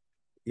skill.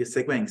 You're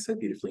segueing so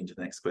beautifully into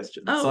the next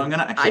question. Oh, so I'm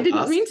going to actually I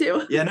didn't mean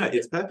to. Yeah, no,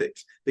 it's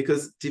perfect,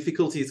 because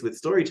difficulties with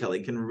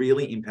storytelling can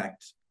really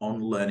impact on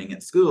learning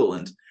at school.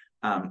 And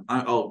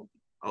I'll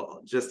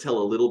just tell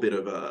a little bit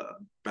of a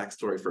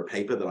backstory for a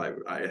paper that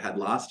I had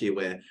last year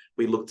where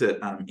we looked at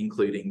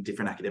including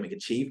different academic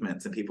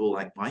achievements, and people were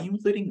like, why are you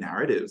including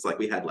narratives? Like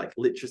we had like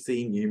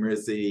literacy,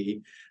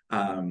 numeracy,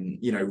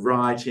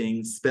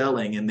 writing,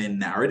 spelling, and then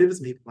narratives.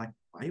 And people were like,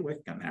 why are you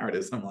working on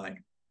narratives? I'm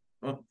like,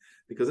 well,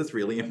 because it's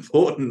really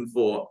important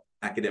for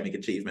academic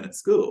achievement at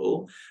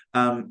school.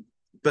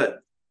 But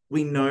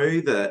we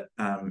know that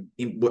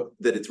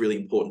that it's really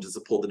important to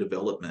support the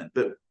development.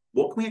 But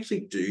what can we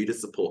actually do to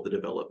support the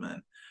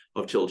development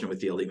of children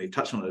with DLD? We've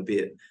touched on it a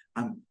bit.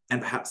 And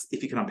perhaps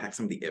if you can unpack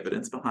some of the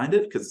evidence behind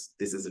it, because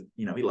this is,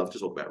 we love to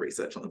talk about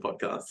research on the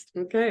podcast.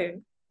 Okay.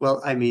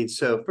 Well, I mean,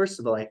 so first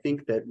of all, I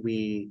think that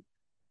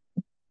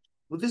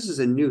this is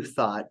a new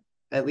thought.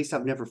 At least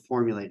I've never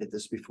formulated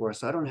this before,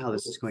 so I don't know how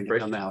this is going to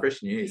come out.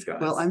 Fresh news,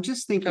 guys. Well, I'm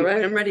just thinking. All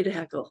right, I'm ready to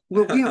heckle.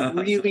 Well, we have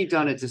really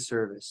done a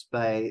disservice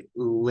by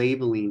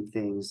labeling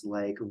things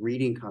like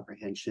reading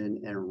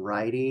comprehension and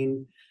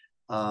writing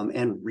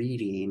and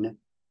reading.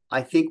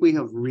 I think we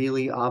have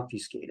really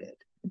obfuscated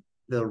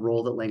the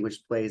role that language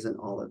plays in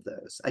all of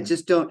those.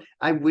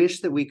 I wish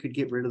that we could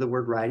get rid of the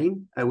word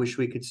writing. I wish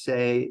we could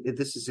say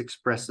this is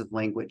expressive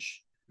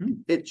language.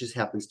 It just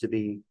happens to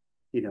be,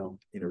 in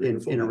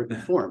a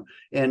written form.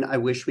 And I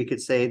wish we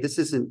could say this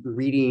isn't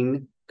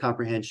reading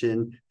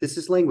comprehension, this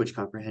is language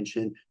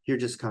comprehension. You're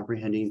just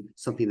comprehending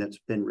something that's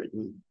been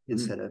written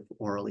instead of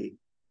orally,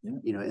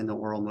 in the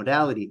oral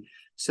modality.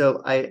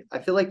 So I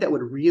feel like that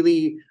would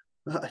really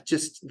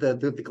just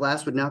the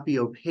glass would not be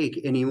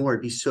opaque anymore.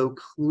 It'd be so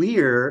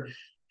clear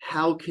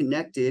how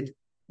connected,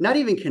 not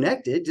even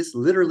connected, just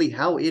literally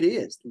how it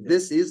is.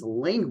 This is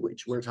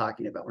language we're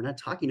talking about. We're not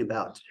talking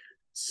about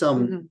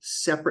some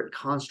separate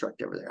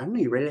construct over there. I don't know.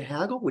 You ready to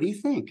haggle? What do you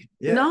think?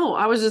 Yeah. No,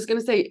 I was just going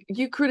to say,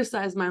 you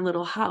criticize my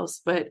little house,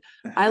 but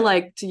I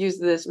like to use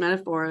this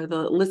metaphor.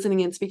 The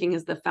listening and speaking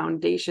is the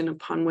foundation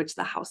upon which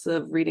the house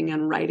of reading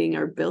and writing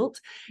are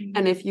built.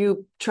 And if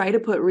you try to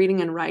put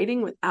reading and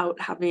writing without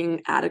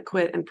having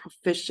adequate and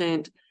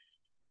proficient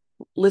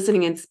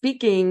listening and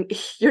speaking,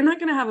 you're not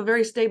going to have a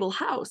very stable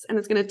house, and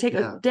it's going to take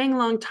a dang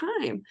long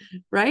time,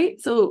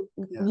 right? So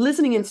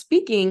listening and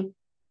speaking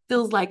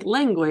feels like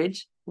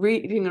language.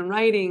 Reading and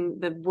writing,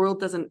 the world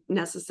doesn't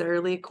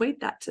necessarily equate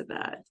that to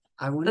that.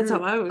 That's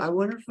how I was. I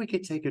wonder if we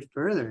could take it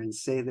further and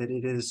say that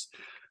it is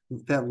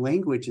that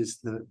language is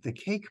the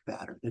cake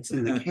batter that's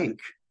in the cake.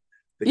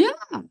 Yeah,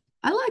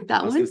 I like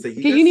that one. Say,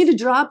 Okay, you need to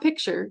draw a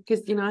picture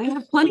because I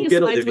have plenty of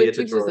slides with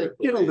pictures.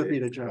 Get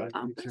Olivia to draw.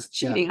 That's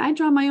cheating. I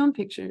draw my own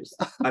pictures.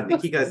 I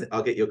think you guys.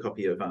 I'll get you a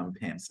copy of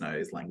Pam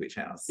Snow's Language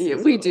House. Yeah,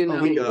 we do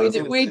know. We know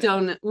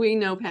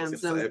I Pam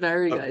was Snow gonna is say,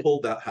 very I've good.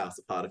 pulled that house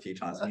apart a few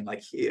times. I mean,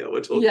 here we're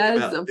talking Yes,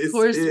 about of this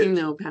course we bit.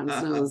 know Pam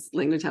Snow's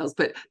Language House,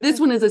 but this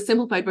one is a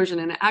simplified version.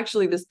 And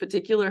actually, this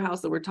particular house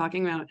that we're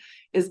talking about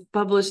is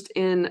published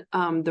in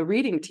the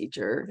Reading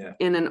Teacher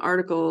in an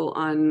article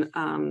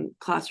on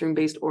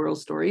classroom-based oral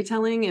storytelling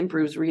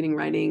improves reading,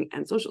 writing,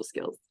 and social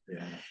skills.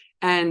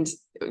 And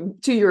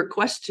to your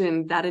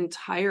question, that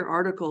entire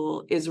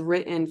article is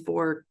written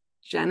for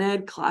gen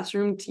ed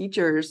classroom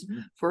teachers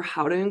for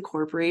how to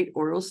incorporate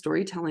oral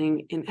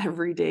storytelling in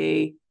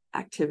everyday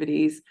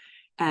activities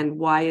and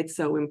why it's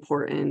so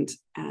important.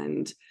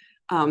 And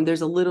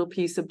there's a little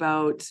piece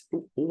about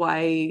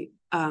why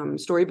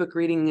storybook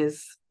reading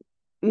is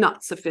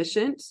not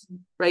sufficient,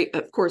 right?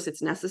 Of course,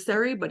 it's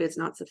necessary, but it's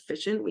not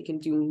sufficient. We can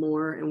do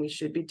more, and we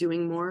should be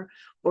doing more.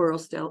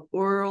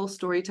 Oral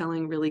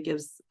storytelling really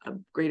gives a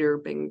greater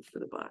bang for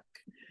the buck,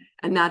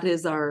 and that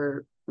is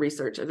our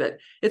research of it.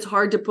 It's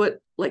hard to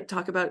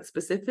talk about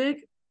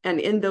specific,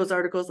 and in those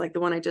articles, like the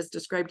one I just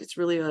described, it's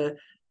really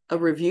a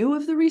review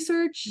of the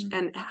research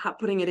and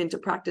putting it into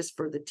practice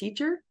for the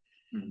teacher.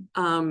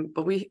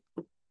 But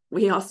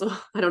we also,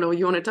 I don't know,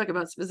 you want to talk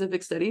about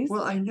specific studies?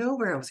 Well, I know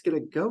where I was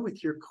going to go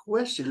with your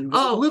question. It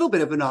was a little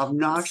bit of an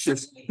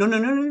obnoxious.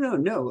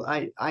 No.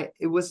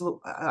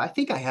 I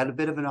think I had a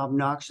bit of an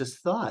obnoxious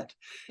thought.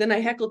 Then I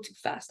heckled too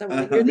fast. I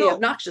want to hear the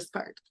obnoxious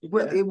part.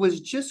 Well, it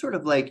was just sort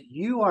of like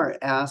you are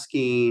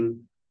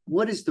asking,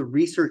 what is the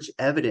research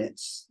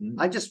evidence?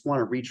 I just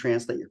want to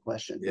retranslate your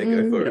question. Yeah,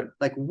 go for it.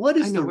 Like, what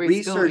is the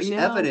research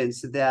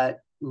evidence that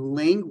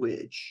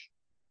language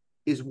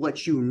is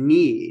what you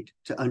need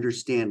to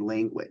understand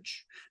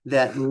language,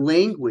 that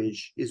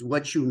language is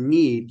what you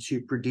need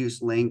to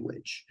produce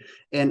language?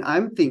 And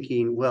I'm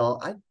thinking, well,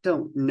 I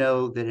don't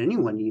know that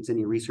anyone needs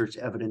any research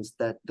evidence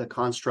that the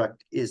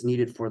construct is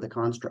needed for the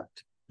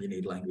construct. You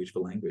need language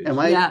for language.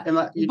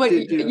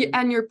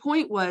 And your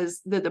point was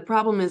that the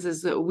problem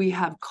is that we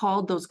have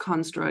called those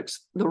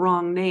constructs the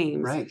wrong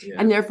names, right?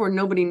 And therefore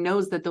nobody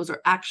knows that those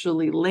are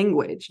actually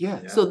language.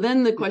 So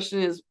then the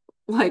question is,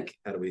 like,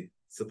 how do we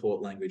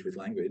support language with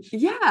language?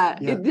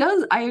 It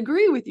does. I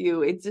agree with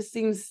you. It just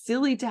seems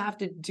silly to have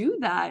to do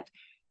that.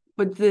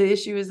 But the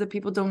issue is that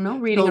people don't know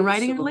reading and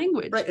writing and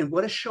language. Right. And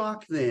what a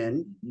shock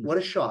then, what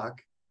a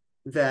shock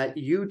that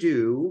you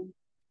do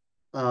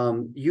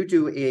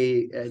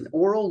an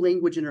oral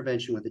language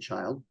intervention with a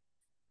child,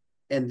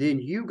 and then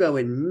you go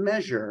and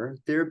measure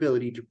their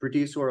ability to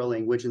produce oral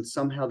language, and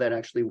somehow that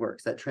actually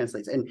works, that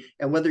translates. And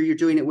whether you're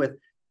doing it with,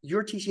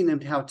 you're teaching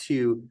them how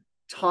to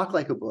talk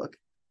like a book,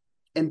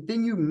 and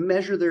then you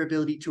measure their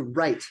ability to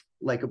write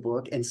like a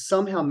book, and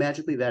somehow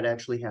magically that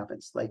actually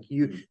happens. Like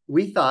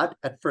we thought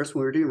at first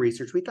when we were doing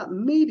research, we thought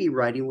maybe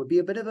writing would be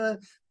a bit of a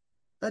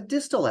a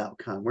distal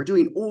outcome. We're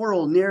doing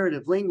oral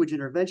narrative language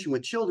intervention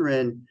with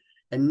children.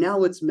 And now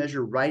let's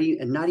measure writing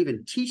and not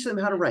even teach them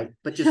how to write,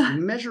 but just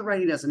measure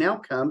writing as an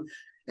outcome.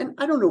 And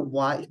I don't know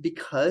why,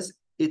 because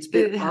it's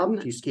been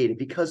obfuscated,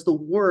 because the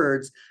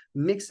words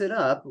mix it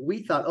up.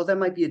 We thought, oh, that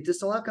might be a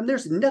distal outcome.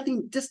 There's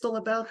nothing distal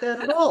about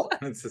that at all.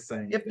 It's the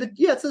same.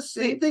 It's the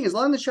same thing. As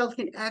long as the child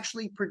can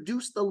actually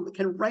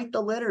can write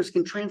the letters,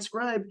 can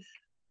transcribe,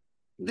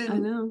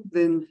 then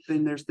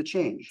there's the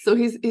change. So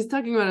he's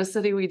talking about a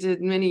study we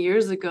did many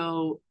years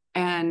ago,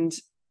 and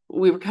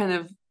we were kind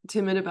of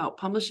timid about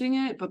publishing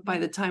it, but by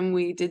the time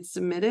we did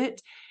submit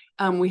it,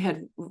 we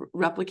had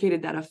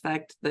replicated that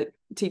effect, that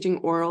teaching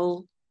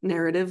oral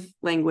narrative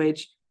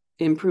language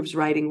improves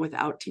writing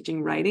without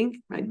teaching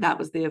writing, right? That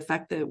was the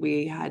effect that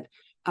we had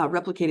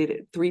replicated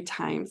it 3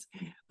 times,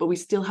 but we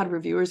still had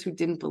reviewers who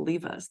didn't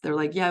believe us. They're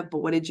like, yeah, but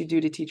what did you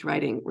do to teach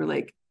writing? We're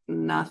like,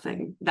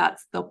 nothing.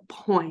 That's the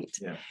point.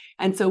 Yeah.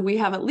 And so we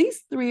have at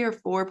least 3 or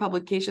 4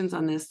 publications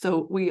on this.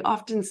 So we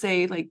often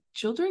say, like,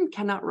 children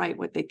cannot write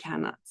what they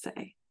cannot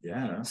say.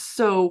 Yeah.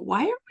 So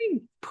why are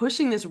we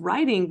pushing this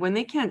writing when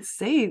they can't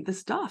say the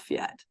stuff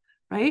yet,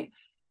 right?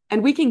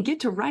 And we can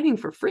get to writing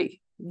for free.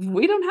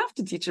 We don't have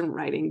to teach them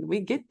writing. We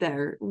get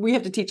there. We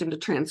have to teach them to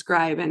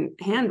transcribe and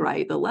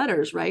handwrite the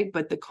letters, right?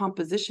 But the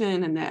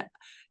composition and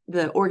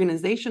the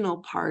organizational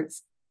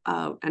parts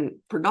and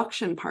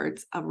production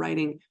parts of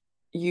writing,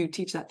 you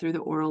teach that through the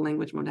oral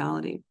language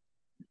modality.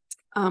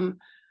 I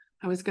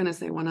was going to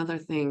say one other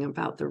thing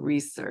about the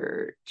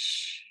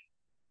research.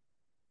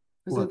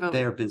 Well,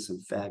 there have been some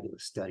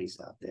fabulous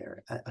studies out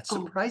there.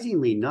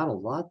 Surprisingly, not a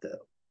lot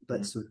though,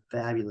 but some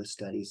fabulous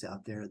studies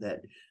out there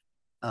that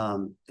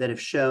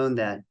have shown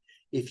that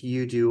if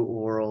you do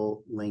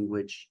oral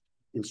language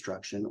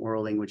instruction,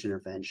 oral language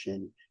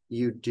intervention,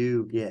 you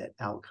do get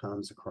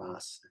outcomes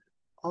across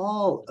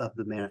all of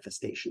the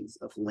manifestations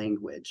of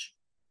language.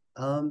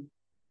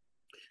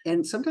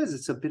 And sometimes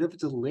it's a bit of a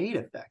delayed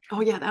effect.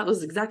 Oh yeah, that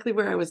was exactly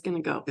where I was going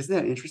to go. Isn't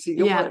that interesting?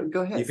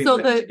 Go ahead.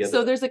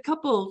 So there's a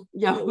couple.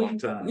 Yeah,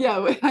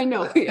 I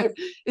know.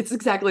 That's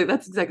exactly.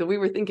 We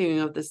were thinking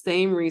of the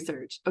same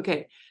research.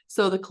 Okay,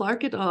 so the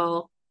Clark et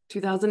al.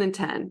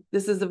 2010.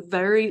 This is a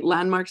very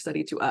landmark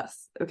study to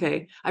us.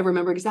 Okay, I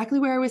remember exactly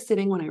where I was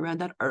sitting when I read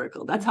that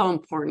article. That's how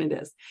important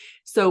it is.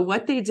 So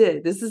what they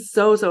did, this is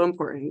so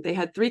important. They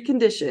had 3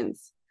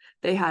 conditions.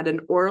 They had an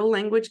oral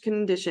language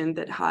condition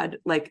that had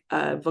like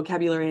a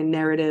vocabulary and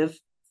narrative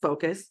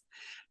focus.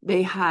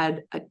 They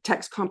had a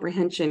text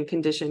comprehension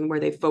condition where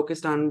they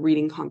focused on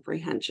reading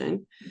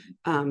comprehension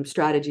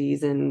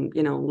strategies and,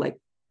 like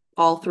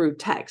all through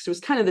text. It was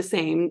kind of the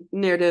same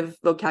narrative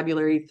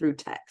vocabulary through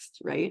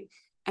text, right?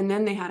 And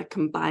then they had a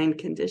combined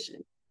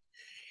condition.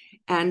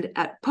 And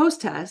at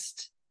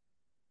post-test,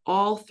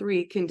 all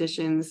 3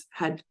 conditions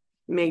had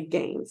made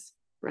gains,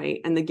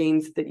 right? And the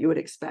gains that you would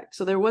expect.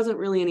 So there wasn't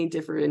really any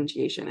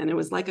differentiation. And it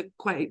was like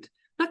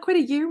not quite a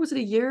year. Was it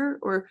a year?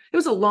 Or it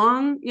was a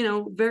long,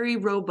 very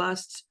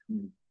robust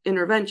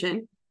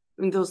intervention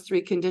in those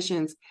 3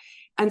 conditions.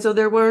 And so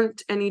there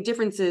weren't any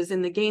differences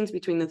in the gains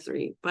between the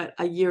 3. But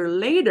a year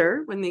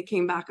later, when they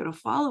came back at a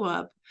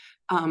follow-up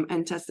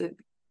and tested,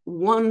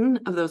 one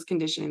of those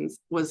conditions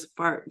was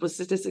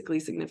statistically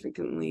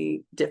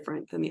significantly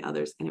different than the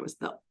others. And it was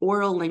the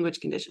oral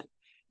language condition,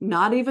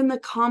 not even the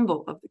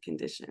combo of the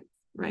condition,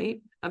 right?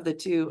 Of the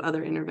 2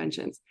 other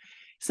interventions.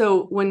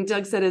 So when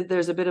Doug said it,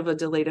 there's a bit of a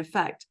delayed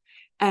effect.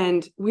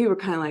 And we were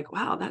kind of like,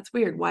 wow, that's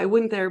weird. Why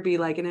wouldn't there be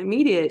like an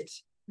immediate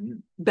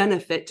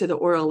benefit to the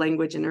oral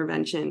language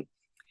intervention?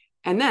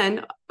 And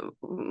then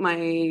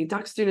my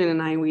doc student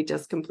and we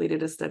just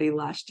completed a study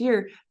last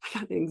year. We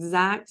got the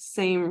exact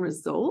same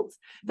results,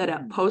 that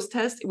at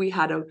post-test, we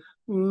had a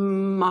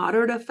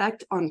moderate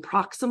effect on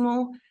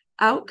proximal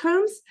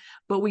outcomes,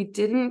 but we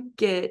didn't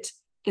get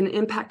an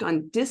impact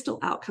on distal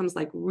outcomes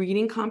like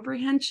reading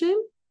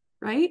comprehension,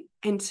 right?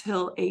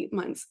 Until 8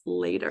 months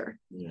later.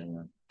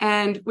 Yeah.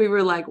 And we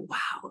were like,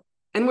 wow.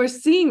 And we're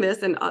seeing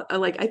this, and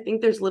I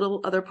think there's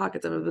little other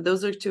pockets of it, but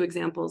those are 2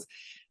 examples.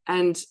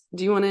 And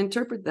do you want to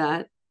interpret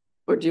that?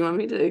 Or do you want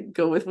me to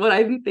go with what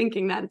I'm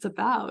thinking that it's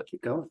about?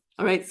 Keep going.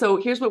 All right. So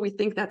here's what we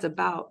think that's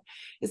about,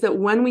 is that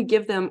when we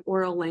give them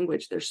oral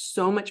language, there's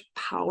so much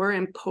power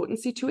and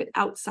potency to it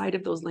outside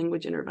of those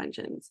language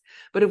interventions.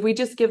 But if we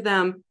just give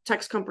them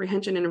text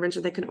comprehension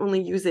intervention, they can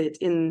only use it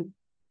in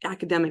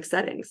academic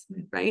settings,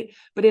 right?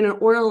 But in an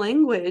oral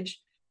language,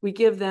 we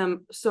give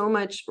them so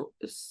much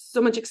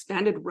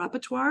expanded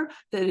repertoire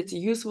that it's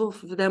useful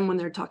for them when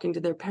they're talking to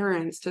their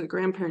parents, to the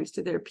grandparents,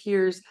 to their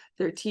peers,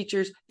 their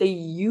teachers. They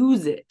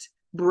use it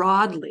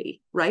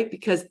broadly, right?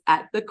 Because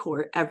at the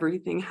core,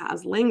 everything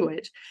has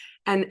language.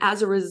 And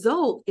as a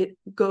result,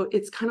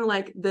 it's kind of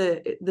like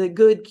the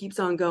good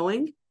keeps on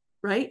going,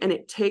 right? And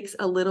it takes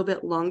a little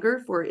bit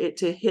longer for it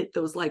to hit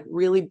those like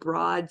really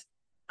broad,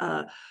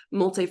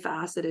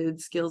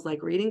 multifaceted skills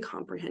like reading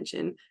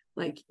comprehension,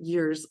 like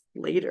years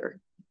later.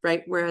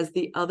 Right. Whereas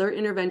the other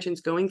interventions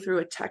going through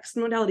a text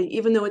modality,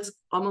 even though it's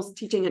almost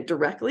teaching it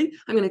directly,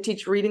 I'm going to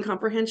teach reading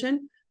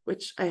comprehension,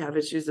 which I have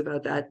issues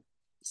about that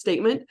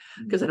statement,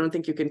 because I don't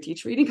think you can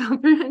teach reading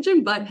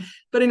comprehension, but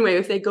anyway,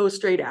 if they go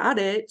straight at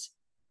it,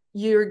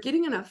 you're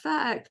getting an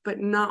effect, but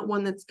not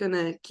one that's going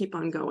to keep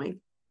on going.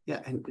 Yeah,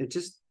 and it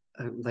just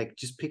like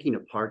just picking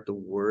apart the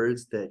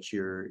words that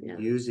you're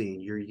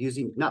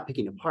using, not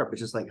picking apart, but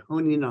just like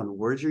honing in on the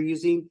words you're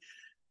using,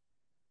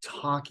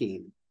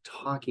 talking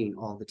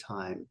all the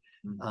time,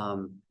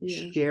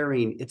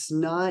 sharing.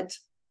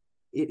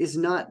 It is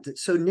not,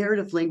 so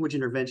narrative language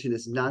intervention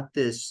is not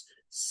this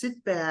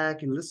sit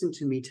back and listen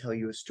to me tell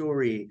you a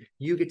story.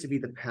 You get to be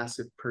the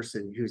passive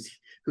person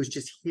who's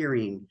just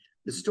hearing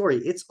the story.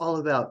 It's all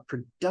about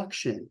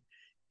production.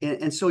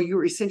 And so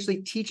you're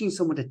essentially teaching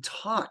someone to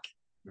talk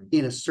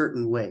in a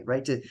certain way,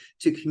 right?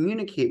 To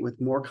communicate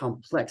with more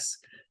complex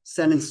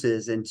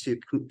sentences and to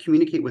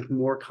communicate with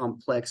more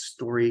complex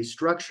story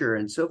structure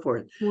and so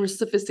forth. More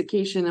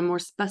sophistication and more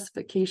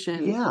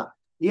specification.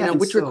 Yeah.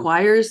 Which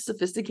requires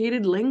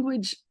sophisticated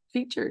language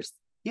features.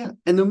 Yeah.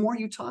 And the more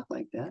you talk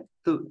like that,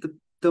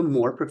 the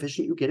more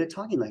proficient you get at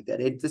talking like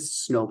that. It's this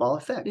snowball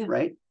effect,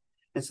 right?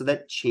 And so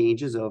that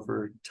changes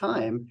over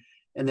time.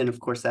 And then, of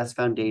course, that's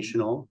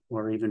foundational,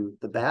 or even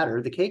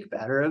the cake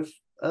batter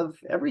of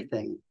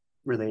everything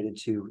related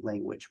to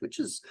language, which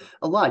is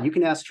a lot. You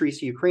can ask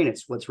Teresa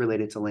Ukrainitz what's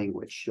related to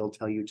language. She'll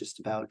tell you just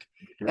about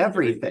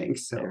everything.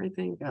 So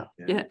everything.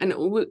 Yeah. And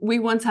we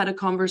once had a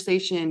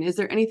conversation. Is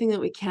there anything that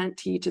we can't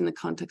teach in the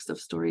context of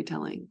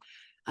storytelling?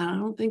 I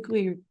don't think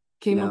we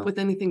came up with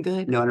anything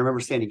good. No, and I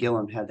remember Sandy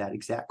Gillam had that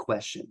exact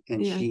question,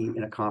 and she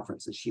in a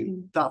conference, and she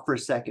thought for a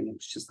second, and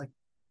was just like,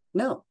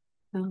 no,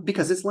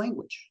 because it's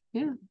language.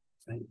 Yeah.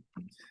 Right.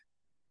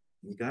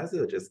 You guys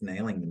are just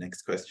nailing the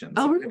next question.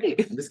 Oh, really?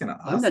 I'm just going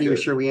to ask. I'm not even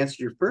sure we answered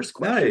your first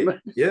question.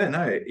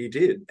 No, you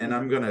did. And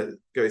I'm going to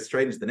go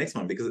straight into the next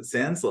one, because it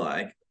sounds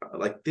like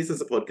this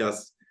is a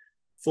podcast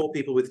for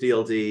people with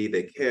DLD,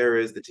 their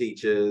carers, the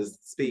teachers,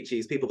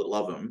 speechies, people that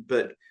love them.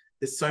 But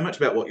there's so much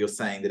about what you're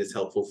saying that is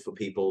helpful for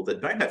people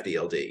that don't have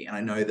DLD. And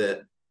I know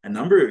that a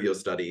number of your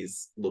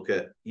studies look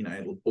at,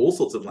 all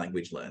sorts of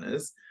language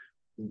learners.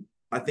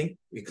 I think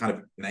you're kind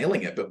of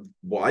nailing it, but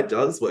why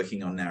does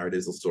working on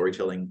narratives or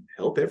storytelling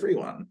help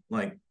everyone?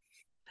 Like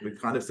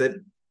we've kind of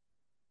said,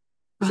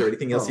 is there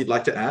anything else you'd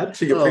like to add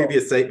to your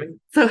previous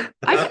statement? So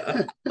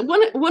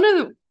one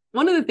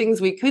of the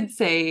things we could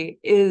say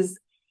is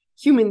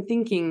human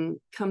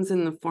thinking comes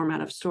in the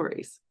format of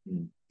stories.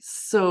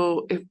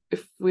 So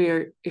if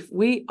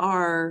we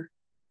are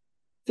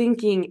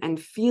thinking and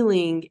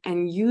feeling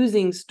and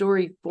using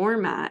story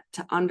format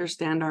to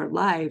understand our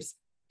lives,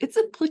 it's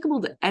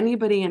applicable to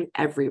anybody and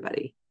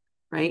everybody,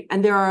 right?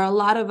 And there are a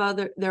lot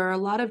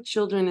of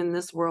children in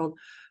this world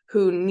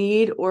who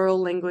need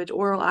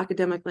oral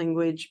academic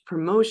language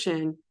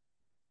promotion,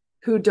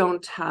 who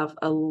don't have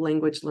a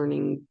language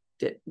learning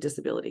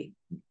disability.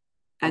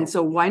 And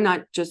so why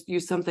not just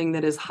use something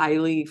that is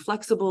highly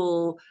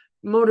flexible,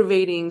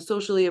 motivating,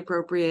 socially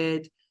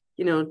appropriate,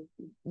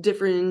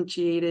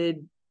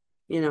 differentiated,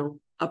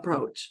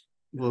 approach?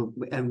 Well,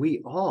 and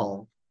we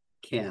all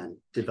can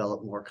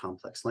develop more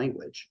complex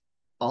language,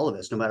 all of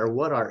us, no matter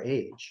what our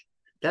age.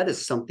 That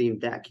is something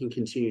that can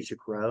continue to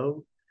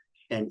grow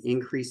and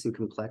increase in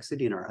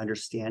complexity in our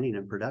understanding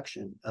and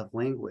production of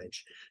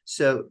language.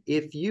 So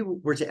if you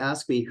were to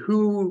ask me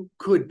who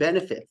could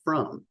benefit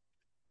from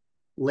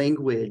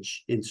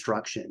language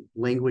instruction,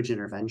 language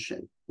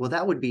intervention, well,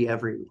 that would be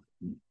everyone.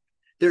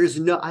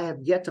 I have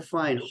yet to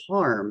find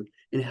harm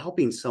in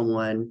helping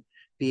someone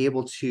be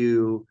able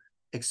to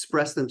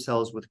express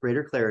themselves with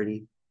greater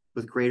clarity,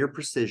 with greater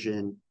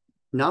precision,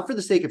 not for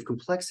the sake of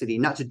complexity,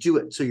 not to do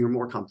it so you're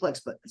more complex,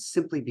 but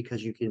simply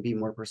because you can be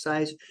more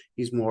precise,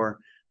 use more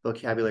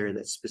vocabulary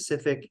that's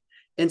specific.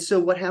 And so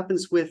what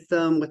happens with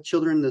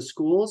children in the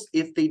schools,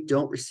 if they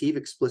don't receive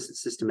explicit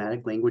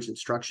systematic language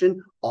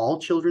instruction, all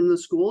children in the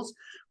schools,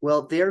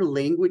 well, their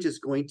language is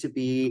going to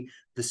be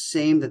the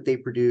same that they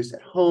produce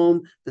at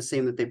home, the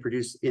same that they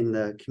produce in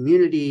the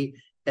community,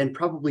 and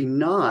probably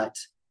not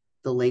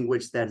the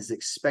language that is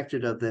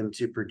expected of them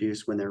to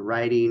produce when they're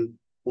writing,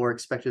 or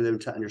expected them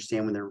to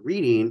understand when they're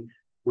reading,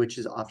 which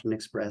is often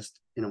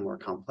expressed in a more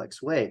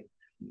complex way.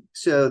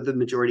 So the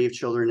majority of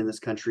children in this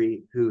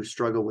country who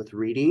struggle with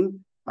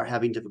reading are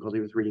having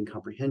difficulty with reading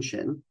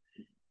comprehension.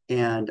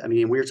 And I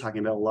mean, we're talking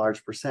about a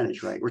large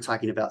percentage, right? We're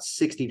talking about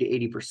 60 to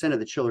 80% of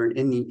the children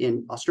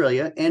in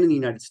Australia and in the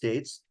United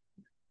States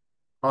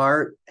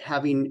are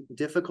having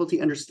difficulty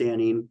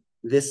understanding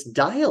this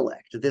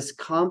dialect, this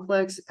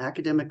complex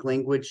academic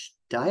language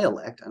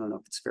dialect. I don't know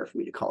if it's fair for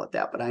me to call it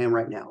that, but I am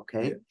right now.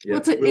 Okay. Yeah,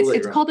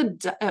 it's called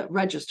a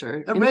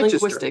register in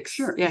linguistics.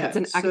 Sure. Yeah, it's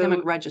an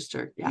academic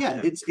register.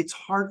 Yeah. It's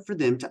hard for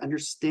them to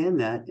understand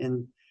that.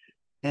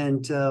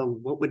 And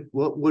what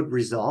would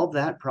resolve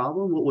that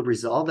problem? What would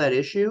resolve that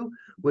issue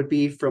would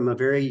be from a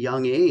very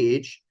young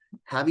age,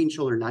 having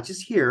children not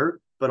just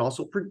hear, but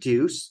also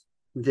produce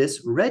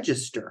this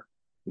register,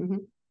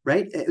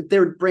 right?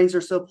 Their brains are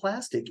so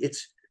plastic.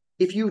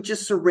 If you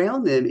just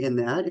surround them in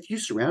that, if you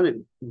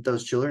surrounded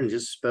those children and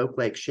just spoke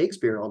like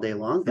Shakespeare all day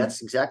long,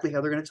 that's exactly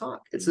how they're going to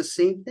talk. It's the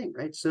same thing,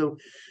 right?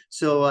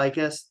 So I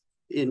guess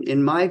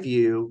in my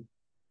view,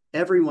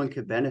 everyone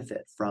could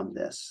benefit from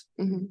this,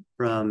 Mhm.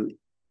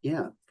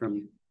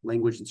 from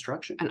language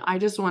instruction. And I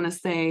just want to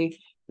say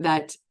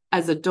that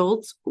as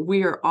adults,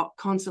 we are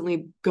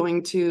constantly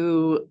going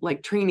to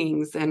like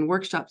trainings and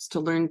workshops to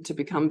learn to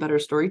become better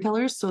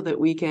storytellers so that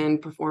we can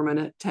perform at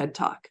a TED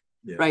Talk,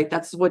 Yeah. right?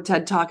 That's what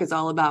TED Talk is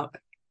all about,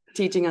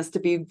 teaching us to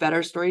be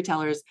better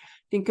storytellers.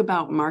 Think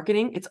about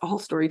marketing. It's all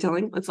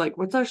storytelling. It's like,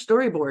 what's our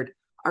storyboard?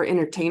 Our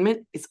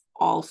entertainment is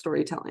all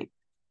storytelling,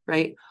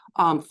 right?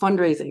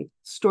 Fundraising,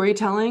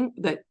 storytelling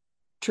that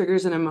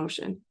triggers an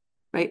emotion,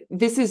 right?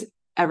 This is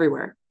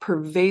everywhere,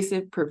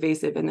 pervasive.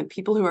 And the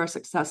people who are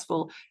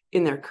successful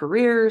in their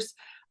careers,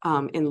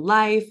 in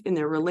life, in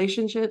their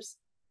relationships,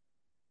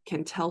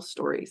 can tell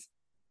stories,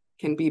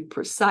 can be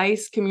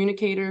precise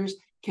communicators,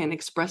 can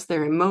express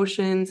their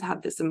emotions,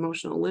 have this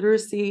emotional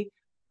literacy,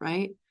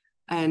 right?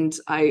 And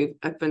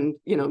I've been,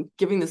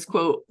 giving this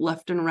quote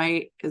left and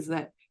right, is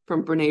that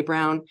from Brene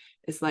Brown,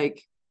 is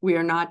like, we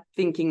are not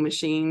thinking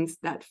machines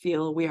that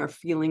feel, we are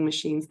feeling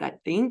machines that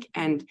think.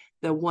 And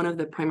one of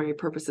the primary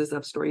purposes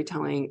of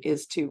storytelling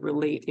is to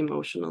relate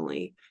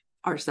emotionally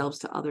ourselves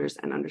to others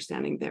and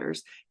understanding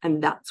theirs.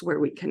 And that's where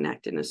we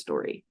connect in a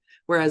story.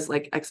 Whereas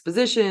like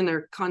exposition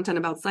or content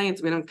about science,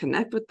 we don't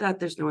connect with that.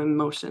 There's no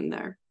emotion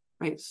there,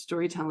 right?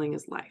 Storytelling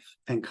is life.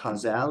 And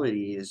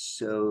causality is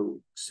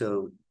so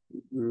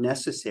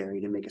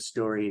necessary to make a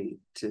story,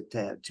 to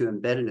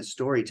embed in a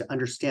story, to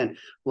understand,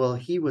 well,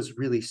 he was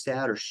really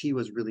sad or she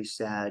was really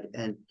sad.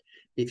 And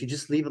if you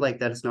just leave it like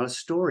that, it's not a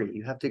story.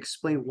 You have to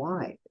explain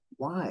why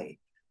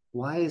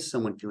is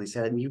someone feeling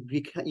sad? And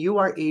you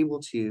are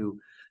able to,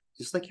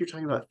 just like you're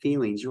talking about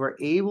feelings, you are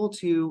able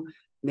to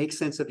make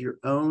sense of your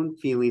own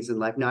feelings in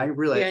life. Now I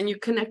realize, and you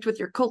connect with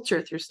your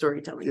culture through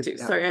storytelling too.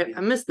 Yeah, Sorry, I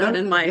missed that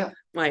in my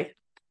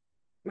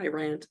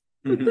rant.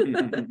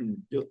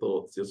 Your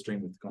thoughts, your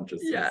stream of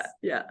consciousness.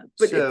 Yeah.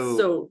 But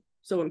So-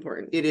 it's so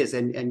important. it is,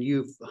 and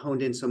you've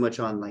honed in so much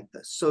on like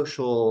the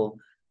social,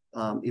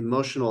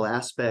 emotional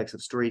aspects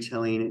of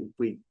storytelling. And if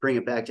we bring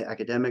it back to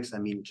academics, I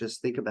mean,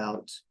 just think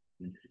about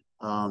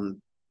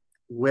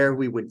where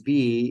we would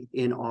be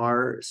in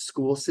our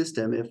school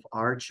system if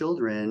our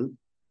children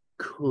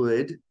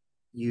could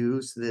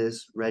use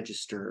this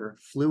register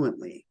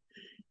fluently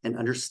and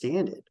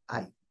understand it.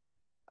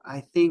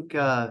 I think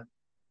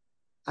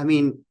I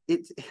mean,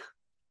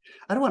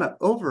 I don't want to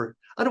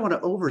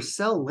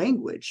oversell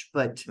language,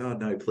 but Oh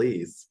no,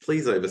 please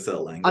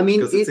oversell language. I mean,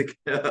 because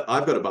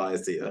I've got a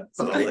bias here,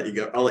 so I'll let you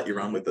go. I'll let you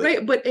run with it.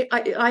 Right, but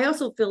I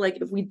also feel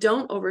like if we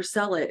don't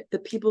oversell it, the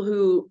people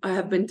who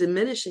have been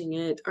diminishing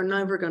it are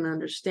never going to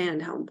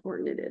understand how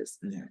important it is.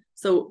 Yeah.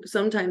 So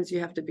sometimes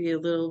you have to be a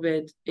little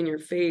bit in your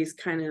face,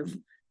 kind of,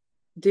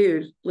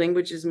 dude,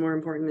 language is more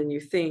important than you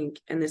think.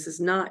 And this is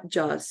not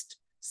just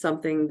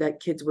something that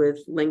kids with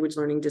language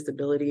learning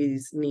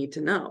disabilities need to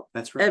know.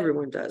 that's right.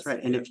 Everyone does. That's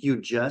right. And if you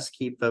just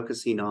keep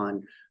focusing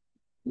on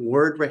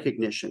word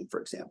recognition,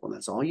 for example, and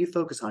that's all you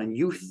focus on, and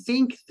you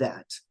think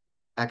that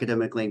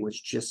academic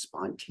language just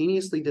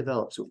spontaneously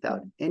develops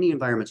without any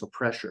environmental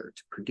pressure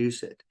to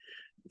produce it,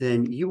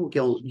 then you'll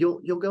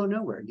go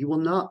nowhere. You will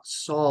not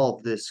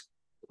solve this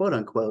quote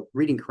unquote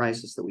reading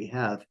crisis that we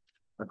have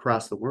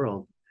across the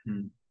world.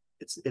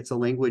 It's a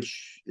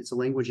language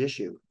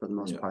issue for the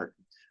most part.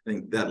 I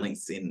think that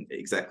links in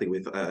exactly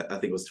with, I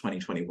think it was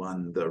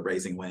 2021, the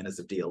Raising Awareness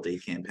of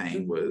DLD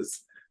campaign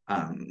was,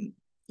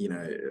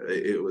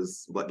 it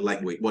was like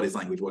language, what is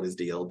language, what is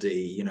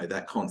DLD,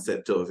 that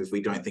concept of if we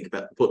don't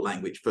put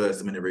language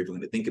first, I mean, we're even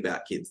going to think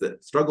about kids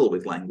that struggle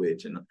with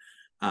language. And,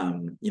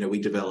 we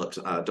developed,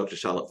 Dr.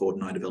 Charlotte Ford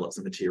and I developed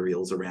some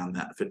materials around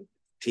that for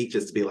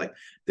teachers to be like,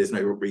 there's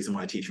no reason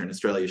why a teacher in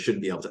Australia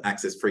shouldn't be able to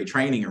access free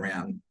training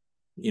around,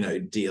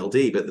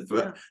 DLD, but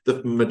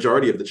the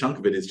majority of the chunk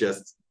of it is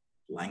just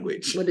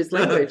language. What is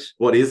language?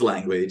 What is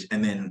language?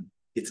 And then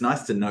it's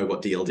nice to know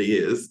what DLD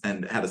is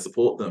and how to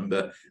support them,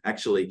 but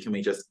actually, can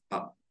we just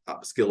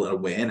upskill an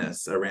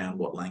awareness around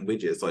what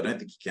language is? So I don't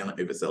think you can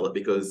oversell it,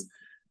 because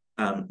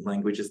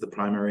language is the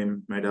primary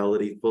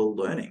modality for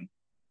learning.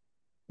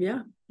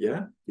 Yeah.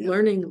 Yeah.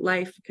 Learning,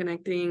 life,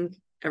 connecting,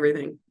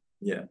 everything.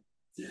 Yeah.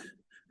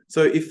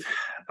 So if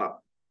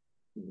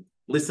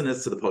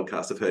listeners to the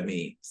podcast have heard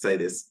me say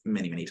this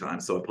many, many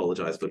times, so I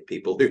apologize for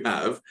people who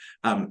have,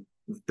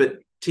 but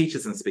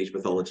teachers in speech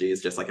pathology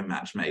is just like a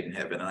match made in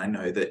heaven. And I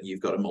know that you've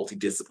got a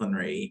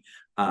multidisciplinary,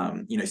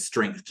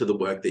 strength to the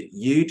work that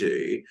you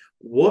do.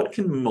 What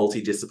can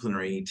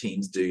multidisciplinary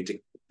teams do to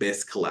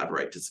best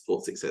collaborate to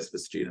support success for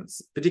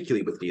students,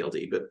 particularly with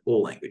DLD, but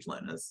all language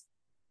learners?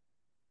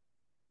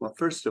 Well,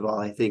 first of all,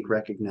 I think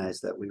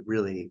recognize that we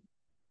really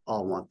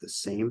all want the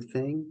same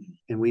thing,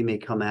 and we may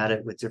come at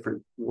it with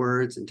different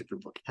words and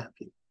different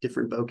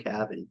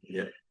vocab and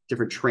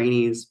different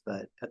trainings,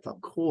 but at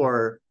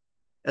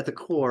the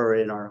core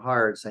in our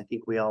hearts, I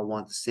think we all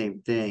want the same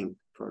thing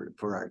for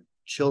our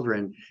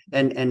children.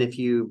 And if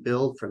you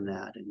build from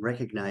that and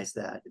recognize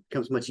that, it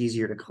becomes much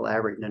easier to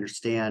collaborate and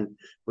understand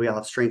we all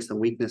have strengths and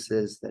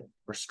weaknesses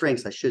or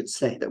strengths, I should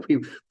say, that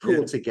we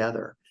pull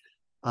together.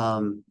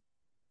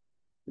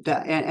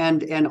 that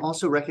and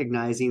also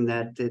recognizing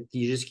that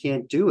you just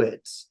can't do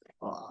it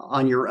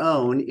on your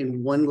own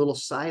in one little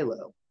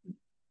silo,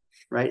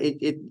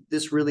 right?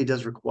 This really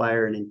does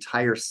require an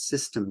entire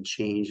system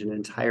change, an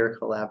entire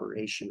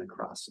collaboration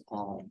across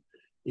all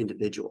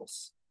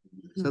individuals.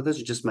 So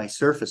those are just my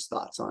surface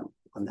thoughts on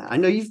that. I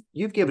know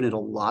you've given it a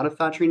lot of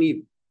thought, Trina.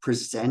 You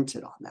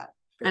presented on that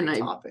and I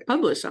topic.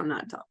 published on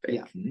that topic.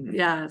 Yeah.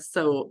 Yeah.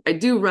 So I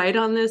do write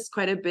on this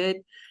quite a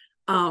bit.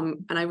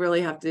 And I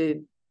really have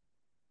to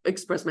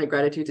express my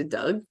gratitude to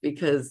Doug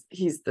because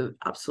he's the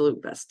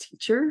absolute best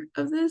teacher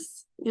of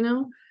this,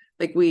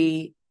 like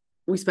we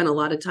spent a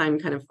lot of time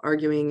kind of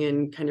arguing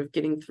and kind of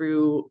getting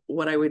through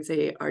what I would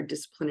say are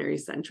disciplinary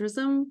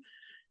centrism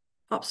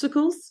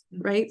obstacles,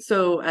 right?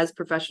 So as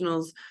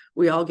professionals,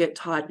 we all get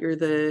taught you're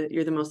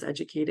the most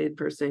educated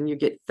person. You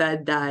get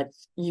fed that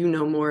you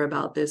know more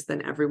about this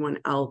than everyone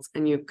else,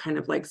 and you kind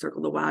of like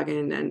circle the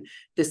wagon and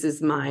this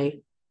is my,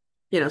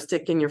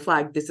 stick in your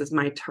flag, this is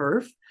my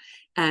turf.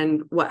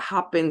 And what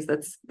happens,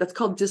 that's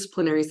called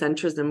disciplinary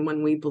centrism,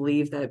 when we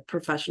believe that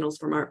professionals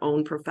from our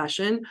own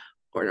profession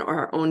or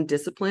our own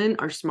discipline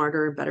are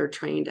smarter, better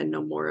trained, and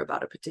know more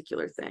about a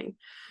particular thing.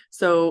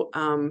 So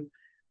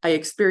I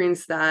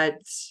experienced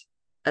that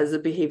as a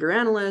behavior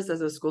analyst,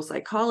 as a school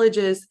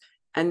psychologist,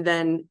 and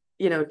then,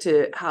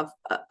 to have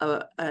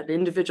an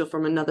individual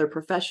from another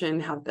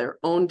profession have their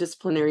own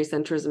disciplinary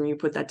centrism, you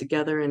put that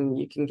together and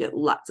you can get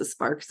lots of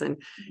sparks,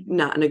 and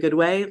not in a good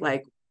way,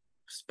 like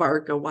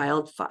spark a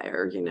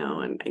wildfire,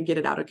 and get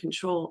it out of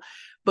control.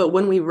 But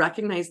when we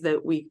recognize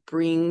that we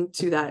bring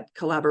to that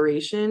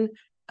collaboration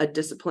a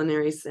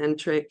disciplinary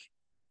centric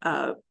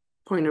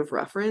point of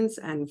reference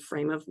and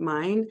frame of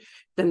mind,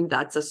 then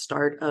that's a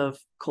start of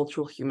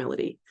cultural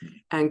humility.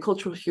 And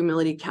cultural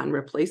humility can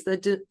replace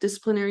the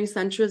disciplinary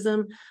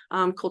centrism.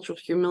 Cultural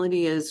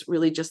humility is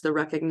really just the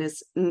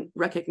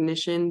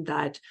recognition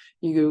that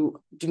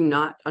you do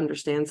not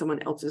understand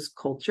someone else's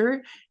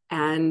culture,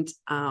 and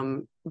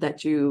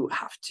that you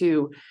have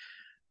to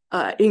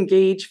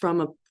engage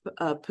from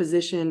a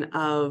position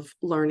of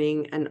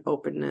learning and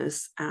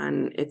openness.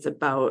 And it's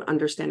about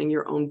understanding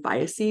your own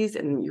biases,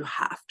 and you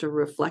have to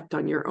reflect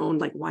on your own,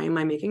 like, why am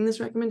I making this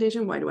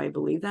recommendation? Why do I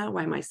believe that?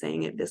 Why am I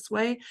saying it this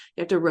way?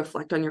 You have to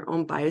reflect on your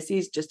own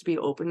biases, just to be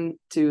open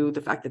to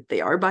the fact that they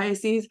are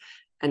biases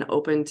and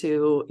open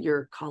to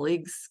your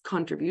colleagues'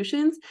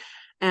 contributions.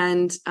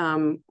 And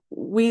Doug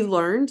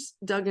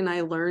and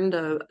I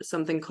learned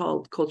something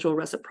called cultural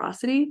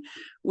reciprocity,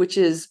 which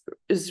is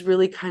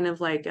really kind of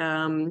like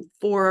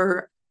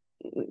for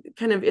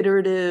kind of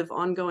iterative,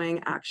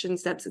 ongoing action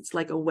steps. It's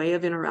like a way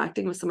of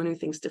interacting with someone who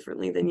thinks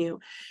differently than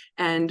you.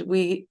 And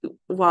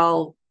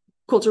while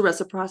cultural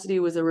reciprocity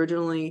was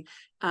originally,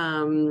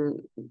 Harry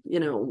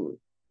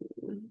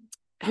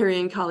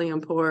and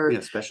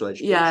Kaliampur, special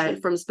education. Yeah,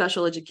 from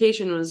special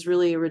education, was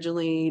really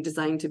originally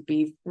designed to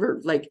be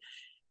like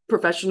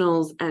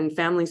professionals and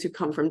families who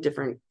come from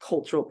different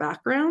cultural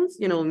backgrounds,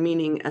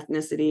 meaning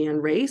ethnicity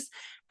and race.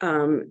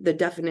 The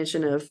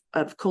definition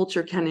of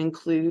culture can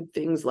include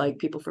things like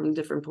people from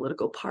different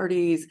political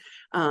parties,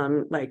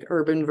 like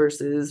urban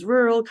versus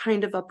rural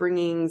kind of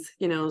upbringings,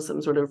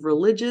 some sort of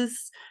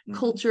religious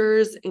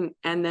cultures,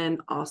 and then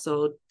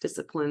also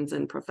disciplines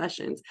and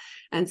professions.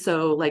 And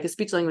so like a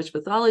speech language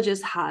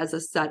pathologist has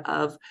a set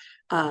of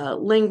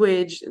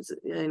language,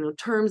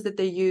 terms that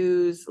they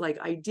use, like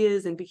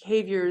ideas and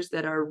behaviors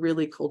that are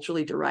really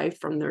culturally derived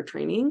from their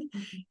training.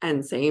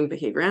 And same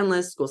behavior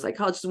analysts, school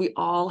psychologists, we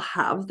all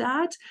have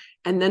that.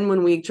 And then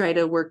when we try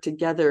to work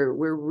together,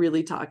 we're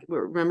really talking,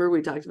 remember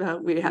we talked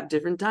about, we have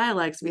different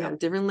dialects, we have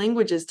different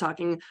languages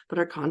talking, but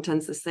our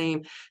content's the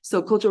same.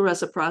 So cultural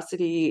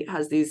reciprocity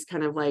has these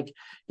kind of like,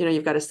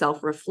 you've got to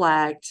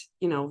self-reflect,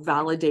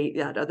 validate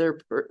that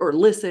other, or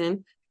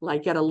listen.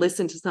 Like, you got to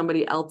listen to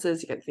somebody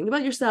else's, you got to think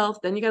about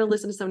yourself, then you got to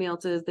listen to somebody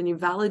else's, then you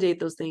validate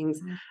those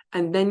things,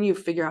 and then you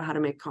figure out how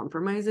to make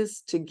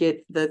compromises to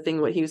get the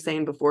thing, what he was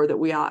saying before, that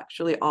we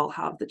actually all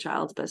have the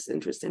child's best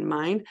interest in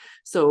mind.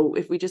 So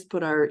if we just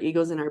put our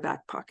egos in our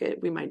back pocket,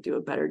 we might do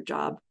a better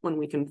job when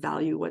we can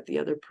value what the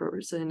other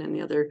person and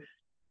the other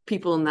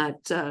people in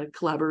that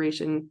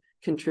collaboration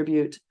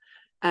contribute.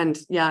 And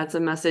yeah, it's a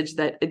message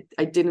that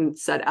I didn't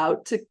set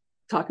out to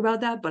talk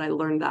about that, but I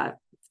learned that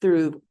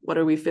through, what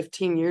are we,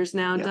 15 years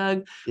now,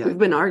 Doug? We've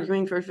been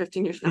arguing for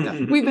 15 years now.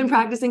 We've been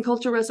practicing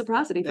cultural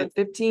reciprocity for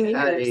 15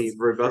 years. A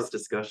robust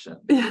discussion.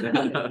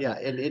 Yeah,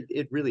 and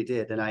it really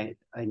did. And I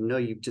know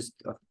you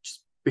just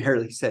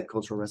barely said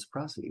cultural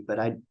reciprocity, but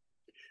I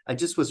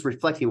just was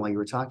reflecting while you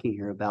were talking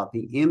here about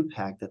the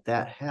impact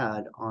that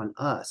had on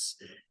us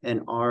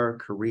and our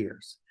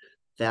careers.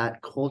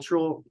 That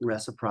cultural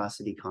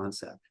reciprocity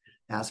concept,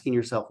 asking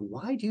yourself,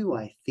 why do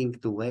I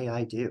think the way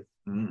I do?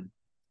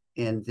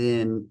 And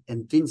then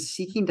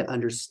seeking to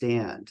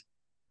understand,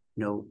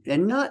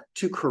 and not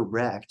to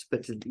correct,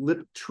 but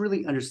to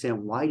truly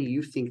understand, why do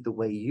you think the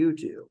way you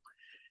do,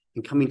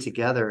 and coming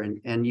together.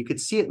 And you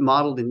could see it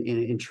modeled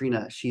in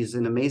Trina. She's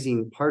an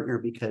amazing partner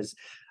because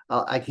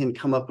I can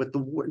come up with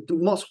the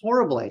most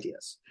horrible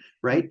ideas,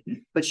 right?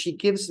 But she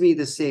gives me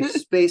the safe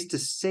space to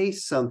say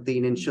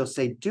something, and she'll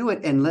say, do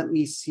it, and let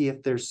me see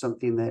if there's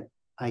something that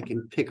I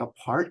can pick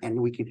apart,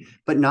 and we can,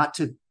 but not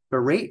to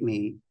berate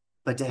me,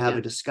 but to have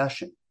a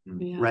discussion,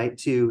 right?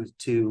 To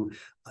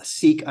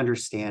seek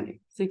understanding.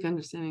 Seek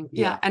understanding.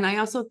 Yeah. Yeah. And I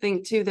also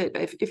think too that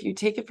if you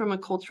take it from a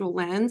cultural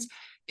lens,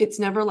 it's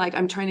never like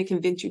I'm trying to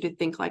convince you to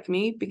think like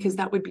me, because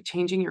that would be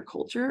changing your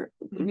culture.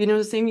 You know,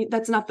 the same,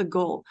 that's not the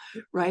goal,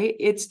 right?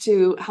 It's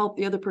to help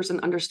the other person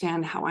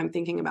understand how I'm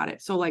thinking about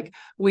it. So like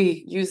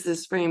we use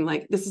this frame,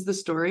 like, this is the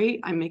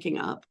story I'm making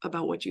up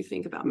about what you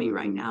think about me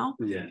right now.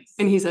 Yes.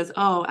 And he says,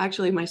 oh,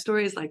 actually my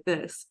story is like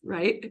this,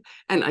 right?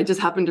 And I just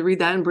happened to read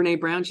that, and Brene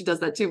Brown, she does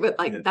that too. But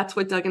like, that's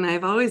what Doug and I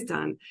have always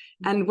done.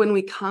 And when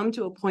we come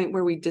to a point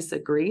where we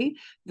disagree,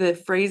 the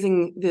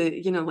phrasing,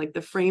 like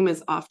the frame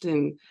is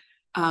often,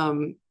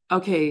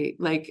 okay,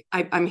 like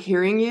I'm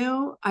hearing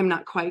you, I'm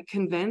not quite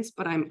convinced,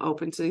 but I'm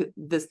open to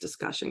this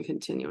discussion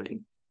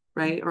continuing,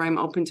 right? Or I'm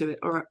open to it,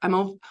 or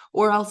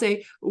I'll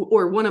say,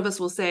 or one of us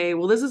will say,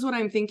 well, this is what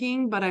I'm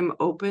thinking, but I'm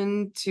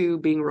open to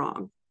being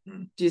wrong.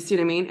 Do you see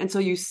what I mean? And so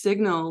you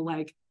signal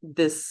like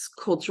this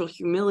cultural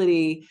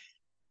humility.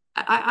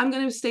 I'm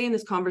going to stay in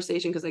this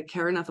conversation because I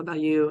care enough about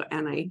you,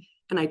 and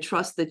I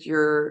trust that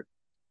your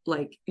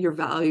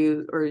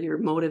value or your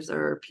motives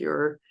are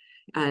pure,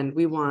 and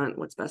we want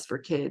what's best for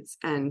kids.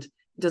 And it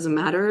doesn't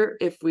matter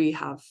if we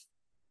have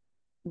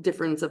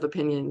difference of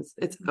opinions.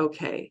 It's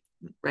okay,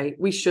 right?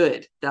 We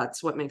should.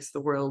 That's what makes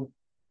the world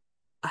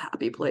a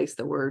happy place,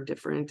 that we're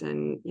different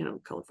and,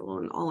 colorful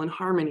and all in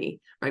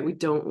harmony, right? We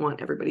don't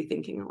want everybody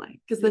thinking alike,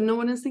 because then no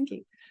one is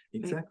thinking.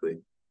 Exactly.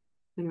 Right?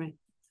 Anyway.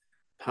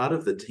 Part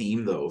of the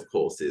team, though, of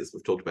course, is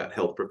we've talked about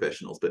health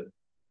professionals, but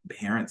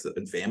parents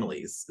and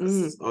families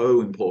are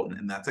so important.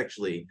 And that's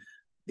actually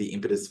the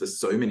impetus for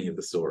so many of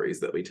the stories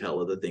that we tell,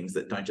 are the things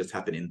that don't just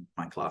happen in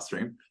my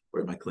classroom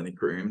or in my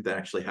clinic room. They're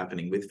actually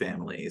happening with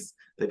families.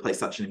 They play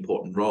such an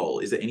important role.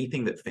 Is there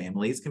anything that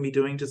families can be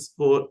doing to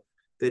support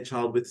their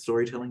child with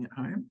storytelling at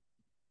home?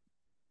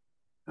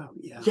 Oh,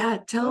 yeah. Yeah.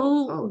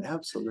 Oh,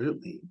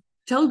 absolutely.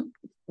 Tell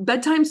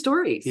bedtime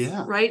stories.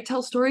 Yeah. Right.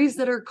 Tell stories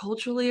that are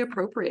culturally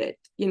appropriate,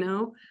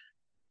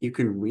 You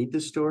can read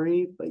the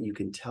story, but you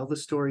can tell the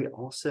story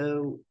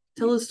also.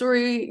 Tell a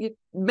story, you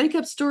make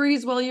up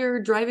stories while you're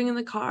driving in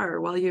the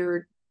car, while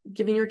you're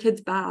giving your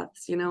kids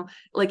baths,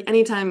 like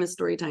anytime is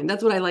story time.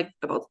 That's what I like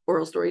about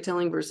oral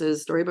storytelling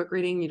versus storybook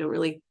reading. You don't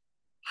really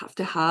have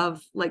to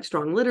have like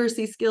strong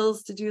literacy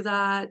skills to do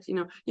that.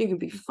 You can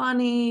be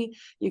funny,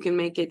 you can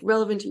make it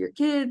relevant to your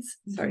kids.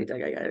 Sorry,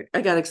 Doug,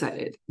 I got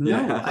excited. No,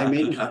 I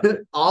mean,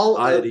 all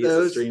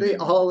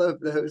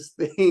of those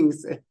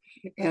things.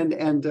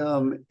 And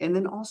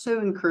then also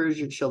encourage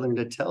your children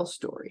to tell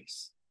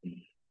stories,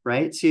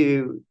 right?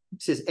 To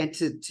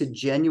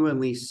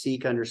genuinely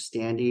seek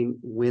understanding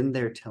when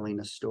they're telling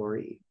a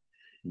story,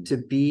 to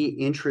be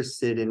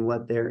interested in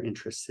what they're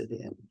interested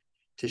in,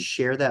 to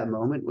share that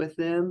moment with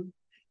them.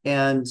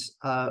 And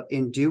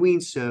in doing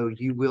so,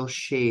 you will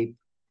shape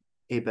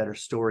a better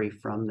story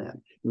from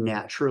them.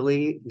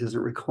 Naturally, it doesn't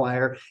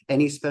require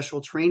any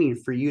special training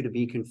for you to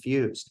be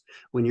confused.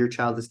 When your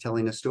child is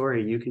telling a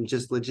story, you can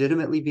just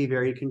legitimately be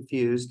very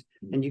confused,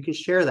 and you can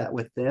share that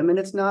with them. And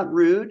it's not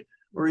rude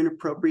or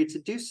inappropriate to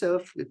do so.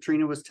 If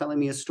Trina was telling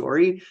me a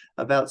story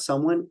about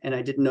someone and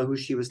I didn't know who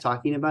she was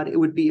talking about, it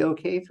would be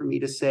okay for me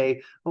to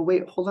say, oh,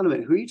 wait, hold on a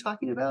minute. Who are you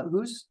talking about?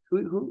 Who?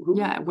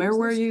 Yeah. Where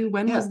were you?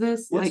 When was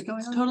this? What's going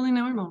it's on? Totally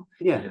normal.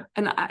 Yeah.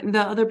 And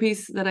the other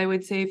piece that I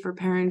would say for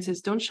parents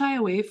is don't shy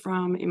away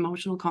from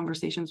emotional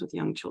conversations with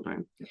young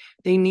children.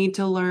 They need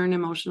to learn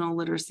emotional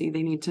literacy.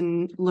 They need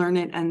to learn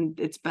it, and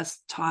it's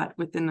best taught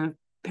within a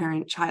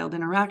parent-child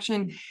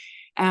interaction.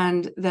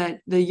 And that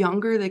the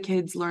younger the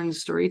kids learn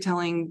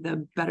storytelling,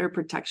 the better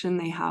protection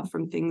they have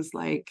from things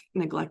like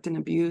neglect and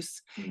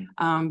abuse,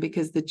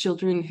 because the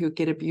children who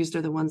get abused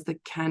are the ones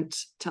that can't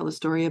tell a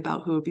story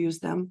about who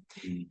abused them.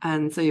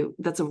 And so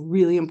that's a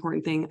really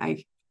important thing.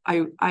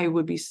 I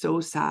would be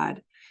so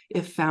sad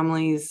if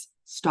families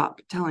stop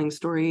telling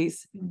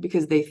stories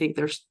because they think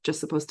they're just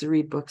supposed to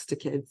read books to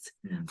kids.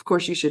 Of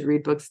course, you should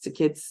read books to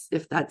kids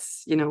if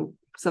that's,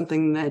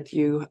 something that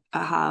you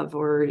have,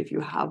 or if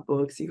you have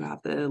books, you have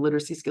the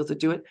literacy skills to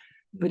do it.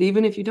 But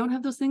even if you don't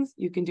have those things,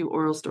 you can do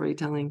oral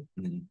storytelling.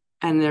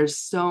 And there's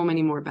so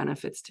many more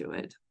benefits to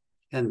it.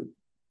 And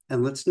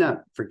let's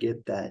not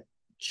forget that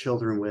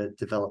children with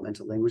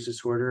developmental language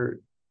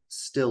disorder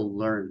still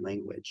learn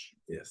language.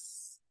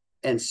 Yes.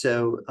 And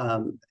so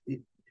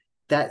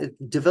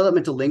that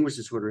developmental language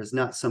disorder is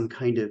not some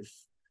kind of,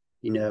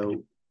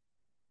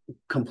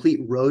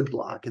 complete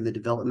roadblock in the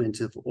development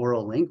of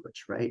oral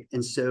language, right?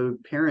 And so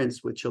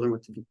parents with children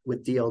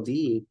with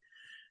DLD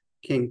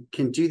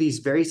can do these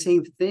very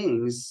same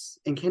things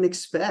and can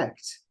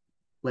expect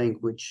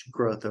language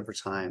growth over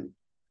time,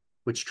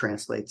 which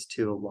translates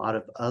to a lot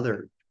of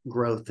other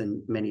growth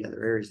in many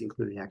other areas,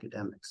 including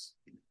academics.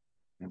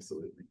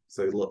 Absolutely.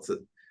 So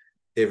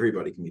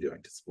everybody can be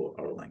doing to support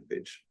oral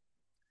language.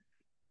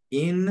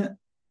 In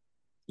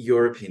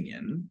your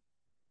opinion,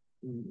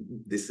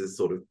 this is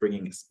sort of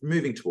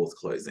moving towards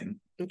closing,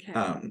 Okay.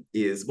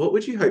 is what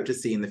would you hope to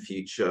see in the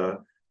future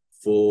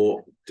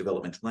for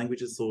developmental language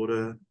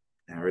disorder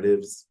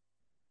narratives,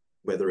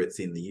 whether it's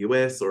in the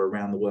US or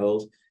around the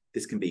world?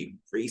 This can be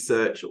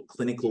research or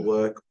clinical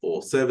work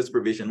or service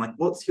provision. Like,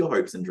 what's your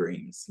hopes and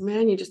dreams?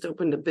 Man, you just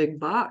opened a big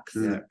box.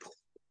 Mm. Yeah,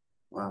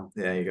 Wow.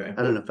 there you go.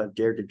 I don't know if I've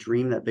dared to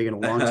dream that big in a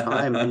long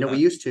time. I know we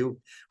used to.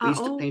 We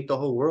used to paint the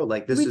whole world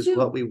like this we is do.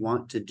 what we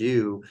want to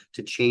do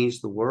to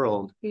change the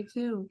world. Me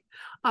too.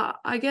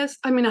 I guess,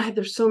 I mean,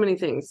 there's so many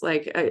things.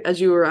 Like,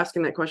 as you were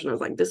asking that question, I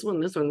was like, this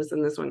one, this one, this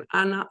and this one.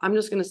 I'm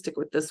just going to stick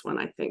with this one.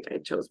 I think I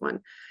chose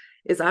one.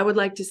 Is I would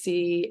like to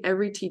see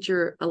every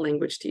teacher a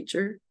language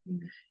teacher.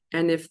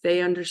 And if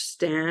they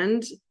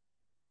understand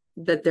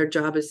that their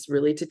job is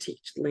really to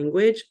teach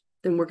language,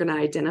 then we're going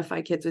to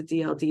identify kids with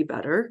DLD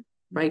better,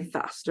 right?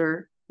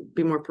 Faster,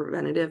 be more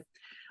preventative.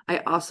 I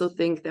also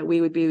think that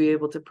we would be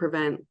able to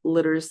prevent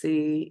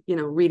literacy,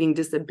 reading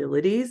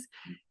disabilities.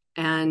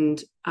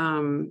 And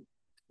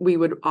we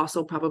would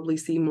also probably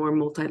see more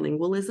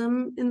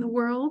multilingualism in the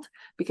world,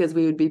 because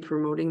we would be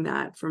promoting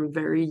that from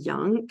very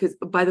young. Because,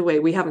 by the way,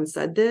 we haven't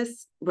said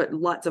this, but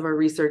lots of our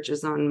research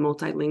is on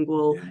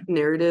multilingual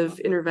narrative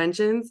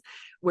interventions,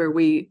 where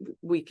we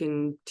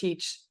can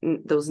teach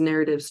those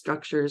narrative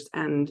structures,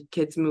 and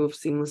kids move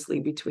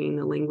seamlessly between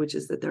the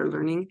languages that they're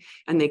learning,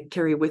 and they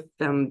carry with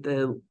them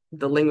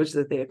the language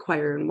that they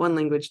acquire in one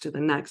language to the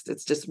next.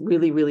 It's just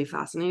really, really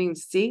fascinating to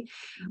see.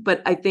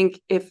 But I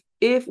think if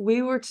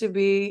we were to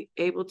be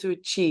able to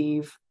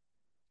achieve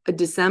a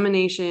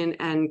dissemination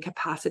and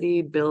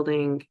capacity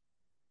building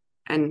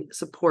and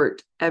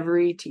support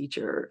every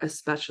teacher,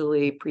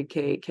 especially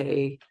pre-K,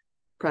 K,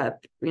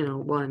 prep, year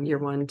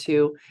 1,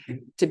 2,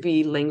 to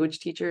be language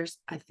teachers,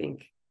 I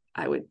think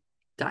I would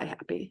die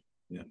happy.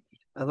 Yeah.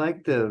 I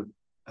like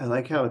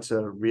how it's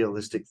a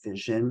realistic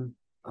vision.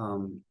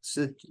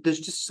 So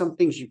there's just some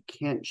things you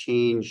can't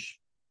change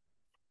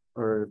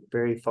or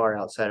very far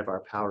outside of our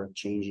power of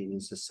changing in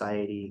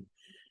society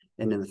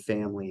and in the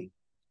family.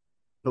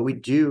 But we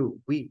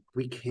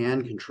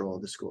can control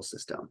the school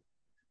system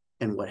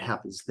and what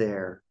happens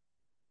there.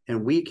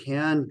 And we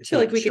can I feel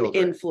like we can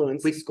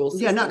influence the school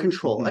system. Yeah, not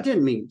control. I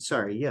didn't mean,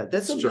 sorry. Yeah,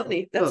 that's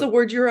Absolutely. That's a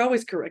word you're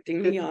always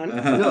correcting me on.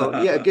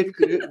 No, yeah, good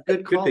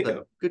call.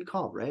 Good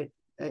call, right?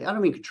 I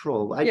don't mean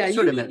control. I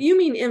sort of meant you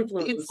mean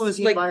influence. Influence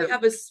the like we environment.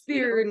 have a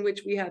sphere in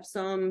which we have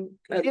some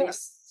at Yeah.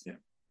 least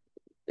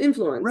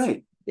influence.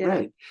 right. Yeah.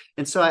 Right.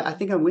 And so I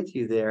think I'm with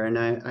you there. And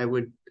I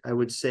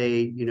would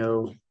say,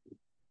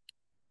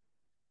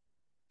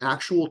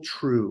 actual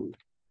true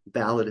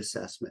valid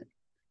assessment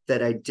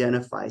that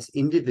identifies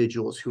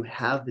individuals who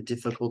have the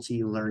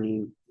difficulty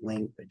learning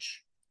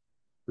language,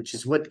 which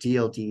is what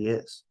DLD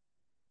is.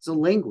 It's a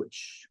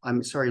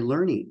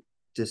learning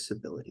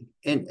disability.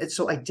 And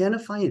so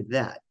identifying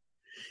that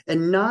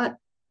and not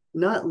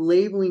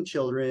labeling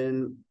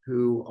children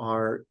who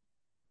are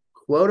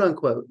quote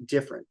unquote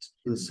different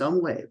in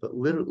some way, but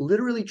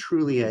literally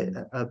truly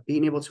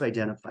being able to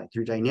identify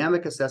through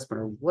dynamic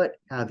assessment or what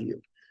have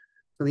you,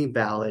 something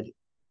valid.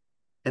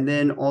 And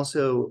then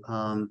also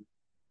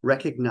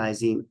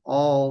recognizing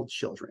all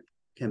children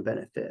can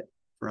benefit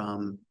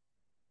from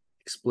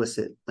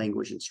explicit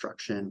language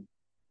instruction,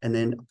 and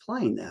then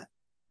applying that.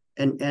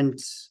 And I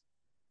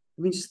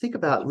mean, just think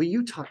about,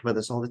 you talk about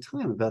this all the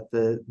time, about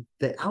the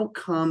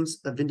outcomes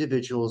of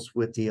individuals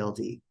with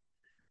DLD,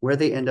 where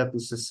they end up in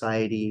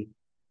society,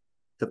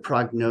 the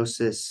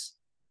prognosis,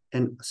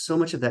 and so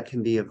much of that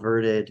can be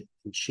averted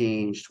and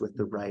changed with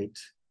the right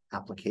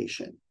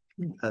application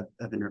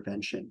of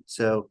intervention.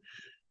 So,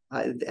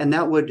 and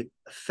that would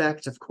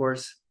affect, of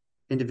course,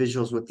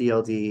 individuals with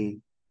DLD,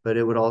 but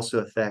it would also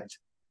affect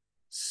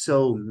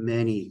so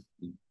many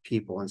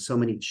people and so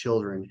many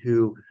children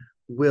who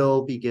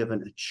will be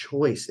given a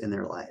choice in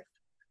their life.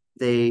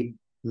 They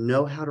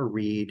know how to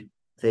read,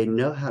 they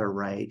know how to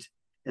write,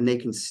 and they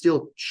can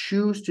still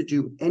choose to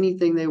do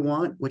anything they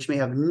want, which may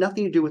have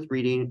nothing to do with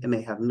reading, it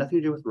may have nothing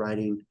to do with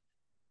writing.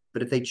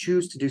 But if they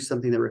choose to do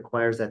something that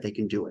requires that, they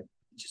can do it.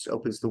 It just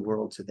opens the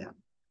world to them.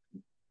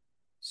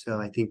 So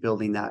I think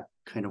building that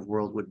kind of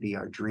world would be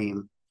our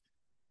dream.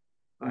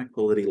 High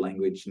quality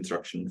language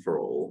instruction for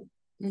all.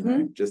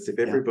 Just if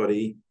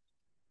everybody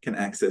can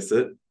access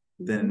it,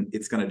 then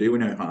it's going to do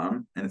no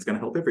harm and it's going to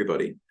help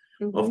everybody.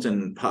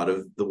 Often part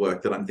of the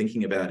work that I'm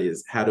thinking about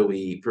is how do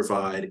we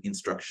provide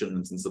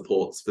instructions and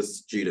supports for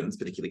students,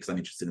 particularly because I'm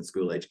interested in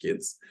school age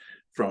kids,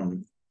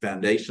 from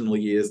foundational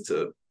years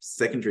to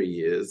secondary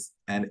years.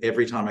 And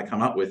every time I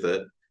come up with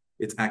it,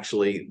 it's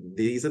actually,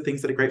 these are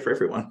things that are great for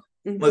everyone.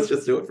 Let's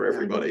just do it for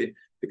everybody,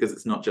 because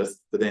it's not just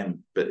for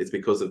them, but it's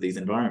because of these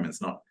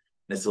environments, not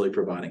necessarily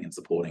providing and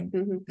supporting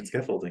and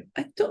scaffolding.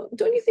 Don't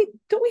you think,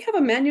 don't we have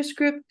a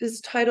manuscript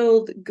that's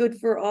titled Good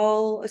for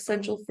All,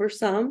 Essential for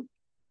Some?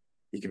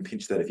 You can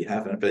pinch that if you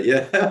haven't, but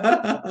yeah.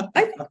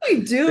 I think we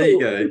do. There you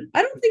go.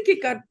 I don't think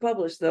it got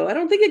published though. I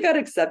don't think it got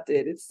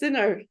accepted. It's in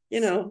our,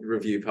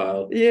 review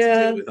pile. Yeah.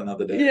 To deal with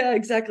another day. Yeah,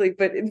 exactly.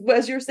 But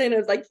as you're saying, I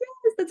was like,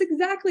 yes, that's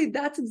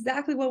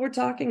exactly what we're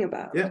talking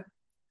about. Yeah.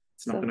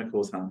 It's not going to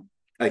cause harm.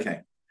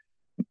 Okay.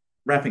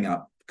 Wrapping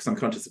up, because I'm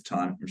conscious of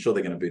time. I'm sure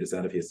they're going to boot us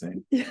out of here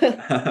soon.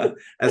 Yeah.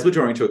 As we're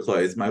drawing to a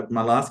close, my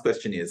last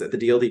question is, at the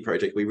DLD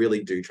project, we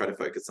really do try to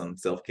focus on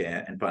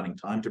self-care and finding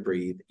time to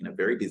breathe in a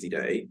very busy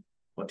day.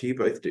 What do you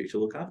both do to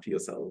look after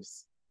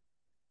yourselves?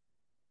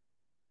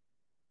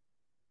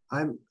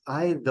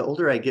 The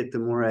older I get, the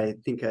more I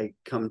think I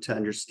come to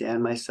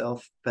understand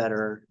myself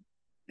better.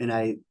 And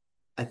I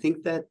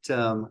think that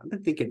I've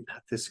been thinking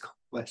about this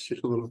question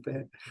a little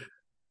bit.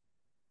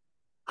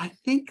 I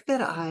think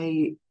that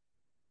I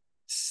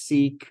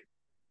seek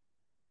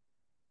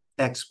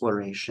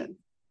exploration.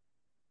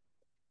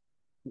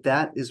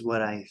 That is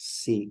what I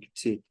seek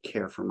to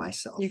care for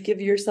myself. You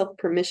give yourself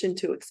permission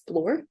to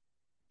explore?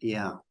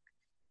 Yeah.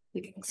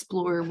 Like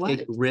explore what?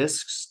 Take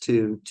risks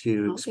to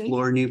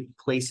explore new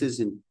places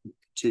and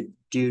to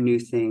do new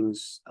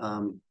things.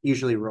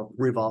 Usually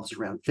revolves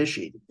around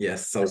fishing.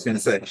 Yes, I was going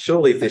to say,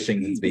 surely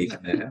fishing is being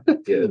there.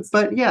 Yes.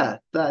 But yeah,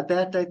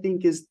 that I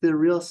think is the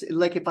real,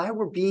 like if I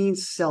were being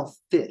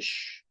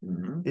selfish,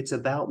 Mhm. it's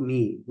about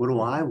me. What do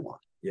I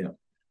want? Yeah.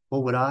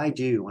 What would I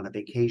do on a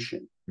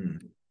vacation?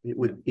 Mm. It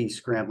would be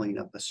scrambling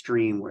up a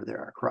stream where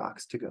there are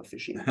crocs to go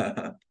fishing.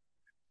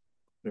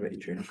 What about you,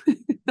 Trina?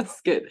 That's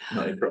good.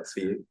 No props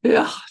for you.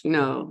 Yeah,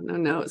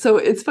 no. So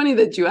it's funny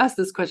that you asked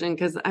this question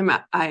because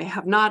I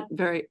have not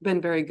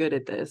been very good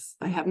at this.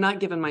 I have not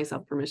given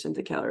myself permission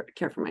to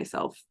care for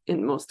myself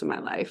in most of my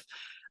life.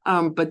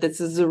 But this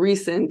is a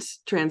recent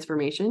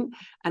transformation,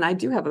 and I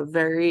do have a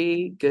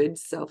very good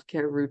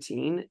self-care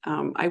routine.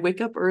 I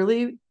wake up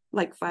early,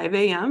 like 5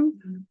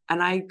 a.m.,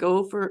 and I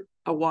go for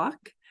a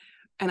walk,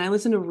 and I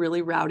listen to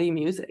really rowdy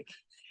music.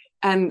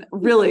 And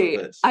really,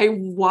 I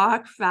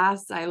walk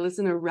fast, I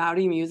listen to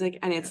rowdy music,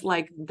 and it's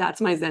like, that's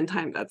my Zen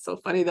time. That's so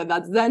funny that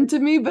that's Zen to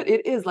me, but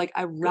it is like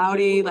a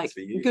rowdy, like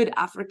good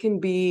African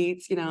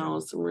beats,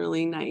 some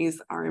really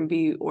nice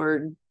R&B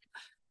or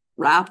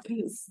rap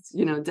is,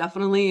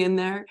 definitely in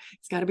there.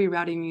 It's got to be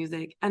rowdy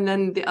music. And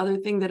then the other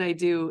thing that I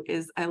do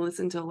is I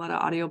listen to a lot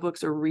of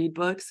audiobooks or read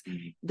books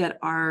that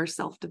are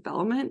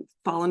self-development,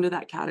 fall under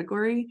that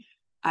category.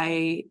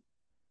 I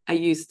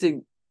used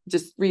to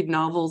just read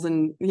novels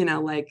and,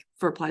 like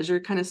for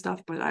pleasure kind of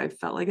stuff, but I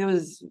felt like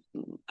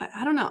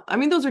I don't know. I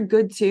mean, those are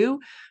good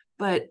too,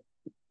 but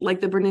like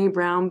the Brene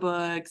Brown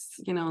books,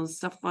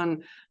 stuff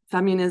on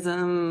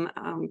feminism,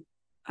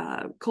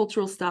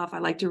 cultural stuff. I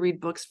like to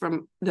read books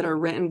that are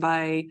written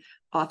by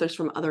authors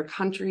from other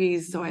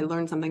countries. So I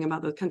learned something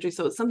about those countries.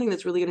 So it's something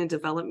that's really going to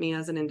develop me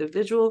as an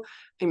individual.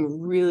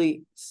 I'm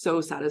really so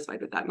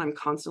satisfied with that. And I'm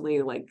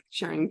constantly like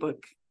sharing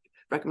book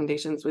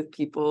recommendations with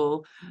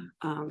people.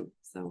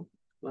 So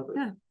love it.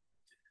 Yeah.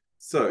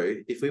 So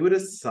if we were to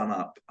sum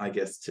up, I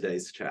guess,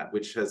 today's chat,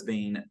 which has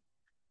been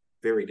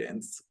very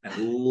dense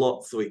and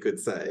lots we could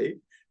say,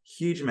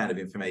 huge amount of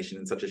information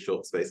in such a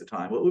short space of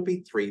time, what would be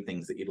 3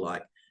 things that you'd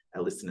like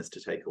our listeners to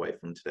take away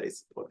from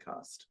today's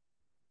podcast?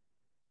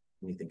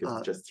 Can you think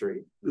of just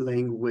 3?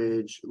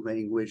 Language.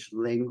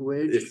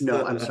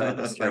 No, I'm sorry.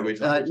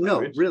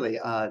 Language. Really.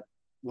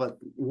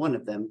 One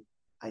of them,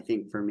 I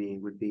think for me,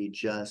 would be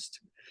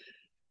just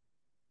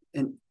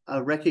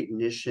a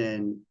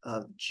recognition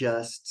of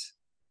just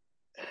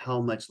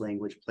how much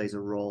language plays a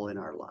role in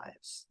our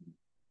lives,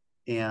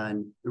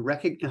 and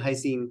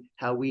recognizing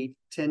how we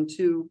tend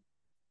to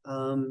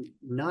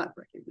not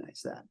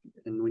recognize that,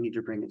 and we need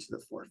to bring it to the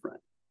forefront.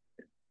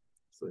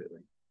 Absolutely.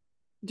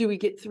 Do we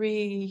get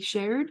 3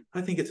 shared?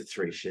 I think it's a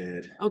 3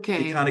 shared. Okay.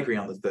 If you can't agree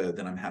on the 3rd,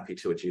 then I'm happy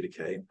to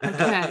adjudicate.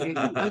 Okay. Do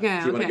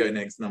you want to go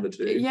next, number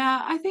 2?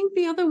 Yeah, I think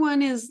the other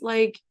one is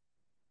like,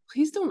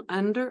 please don't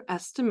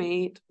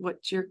underestimate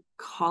what your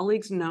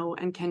colleagues know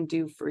and can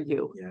do for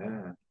you.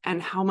 Yeah.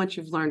 And how much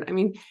you've learned. I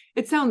mean,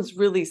 it sounds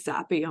really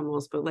sappy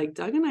almost, but like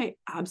Doug and I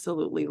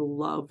absolutely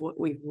love what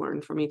we've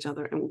learned from each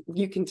other. And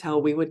you can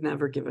tell we would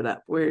never give it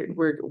up.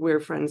 We're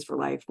friends for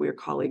life. We're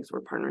colleagues.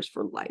 We're partners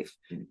for life.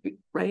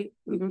 Right?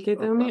 You okay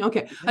with me?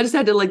 Okay. I just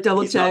had to like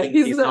double check.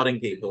 He's nodding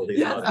people. He's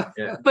nodding.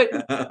 Yeah.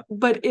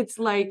 But it's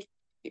like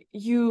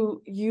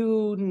you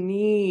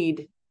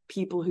need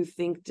people who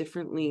think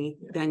differently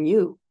than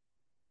you,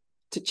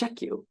 to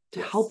check you,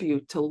 to help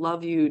you, to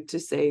love you, to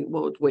say,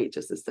 well, wait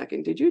just a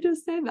second, did you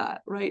just say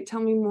that? Right? Tell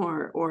me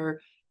more.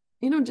 Or,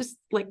 just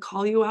like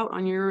call you out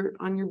on your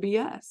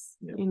BS,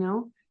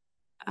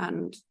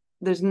 and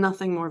there's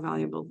nothing more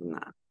valuable than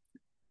that.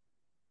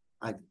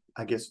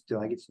 I guess, do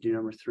I get to do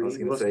number 3? I was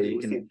going to say, you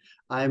can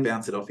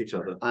bounce it off each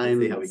other.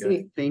 See how we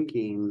go.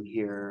 Thinking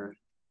here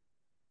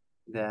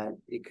that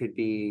it could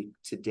be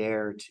to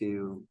dare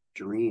to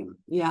dream.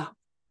 Yeah.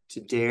 To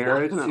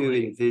dare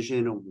Definitely. to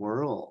envision a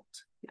world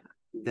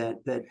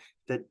that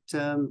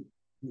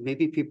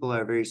maybe people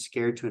are very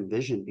scared to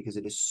envision because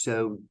it is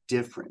so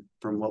different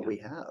from what we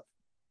have.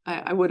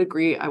 I would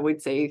agree. I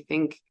would say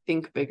think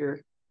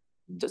bigger.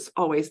 Just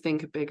always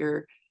think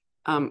bigger.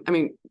 I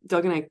mean,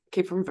 Doug and I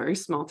came from very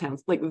small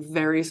towns.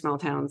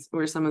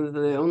 We're some of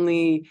the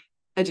only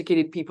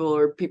educated people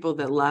or people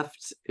that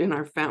left in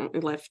our family,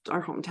 left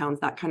our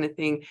hometowns, that kind of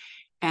thing.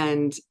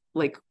 And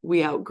like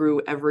we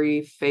outgrew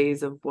every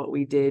phase of what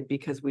we did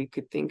because we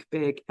could think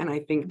big. And I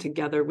think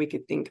together we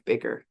could think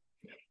bigger.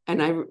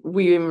 And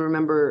we even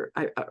remember,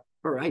 I'm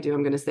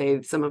going to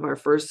say some of our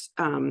first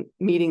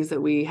meetings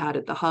that we had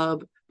at the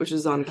Hub, which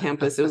is on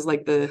campus. It was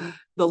like the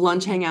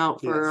lunch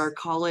hangout for our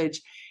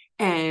college.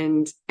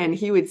 And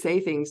he would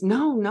say things,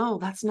 no,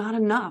 that's not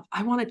enough.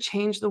 I want to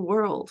change the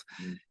world,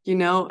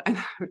 and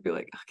I would be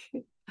like,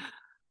 okay,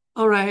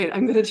 all right,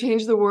 I'm going to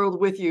change the world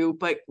with you,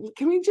 but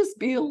can we just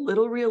be a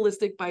little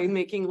realistic by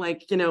making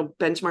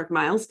benchmark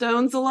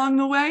milestones along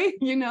the way,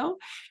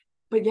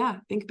 But yeah,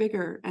 think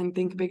bigger and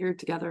think bigger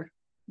together.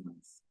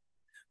 Nice.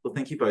 Well,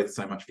 thank you both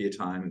so much for your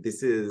time.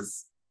 This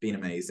has been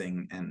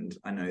amazing, and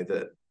I know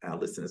that our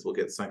listeners will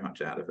get so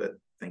much out of it.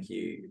 Thank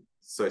you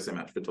so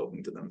much for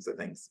talking to them. So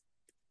thanks.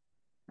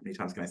 How many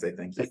times can I say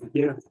thank you? Thank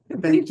you.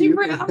 Thank you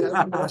for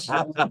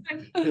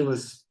It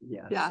was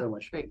so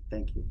much fun. Great.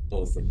 Thank you.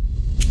 Awesome.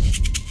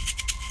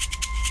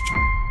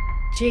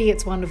 Gee,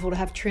 it's wonderful to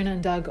have Trin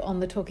and Doug on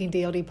the Talking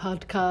DLD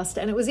podcast,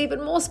 and it was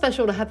even more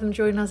special to have them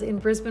join us in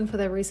Brisbane for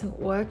their recent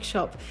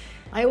workshop.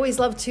 I always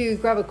love to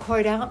grab a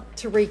quote out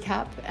to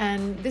recap,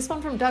 and this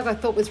one from Doug I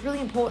thought was really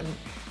important.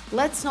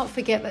 Let's not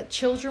forget that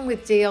children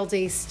with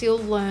DLD still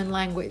learn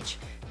language.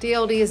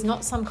 DLD is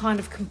not some kind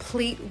of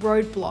complete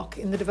roadblock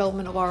in the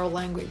development of oral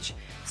language.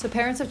 So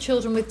parents of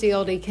children with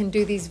DLD can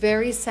do these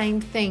very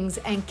same things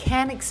and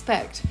can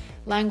expect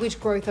language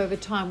growth over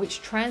time,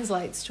 which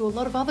translates to a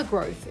lot of other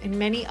growth in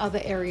many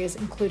other areas,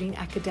 including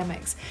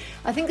academics.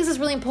 I think this is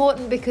really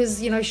important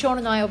because, Sean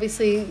and I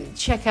obviously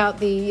check out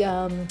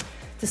the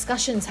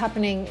discussions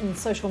happening in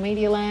social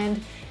media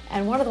land.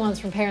 And one of the ones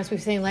from parents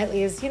we've seen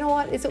lately is,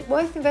 is it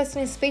worth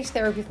investing in speech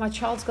therapy if my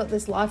child's got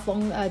this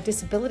lifelong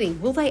disability?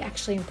 Will they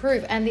actually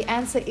improve? And the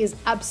answer is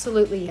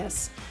absolutely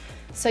yes.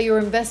 So your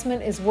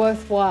investment is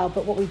worthwhile,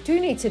 but what we do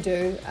need to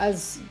do,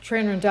 as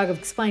Trina and Doug have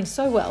explained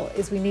so well,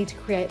 is we need to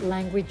create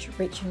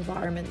language-rich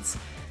environments.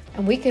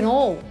 And we can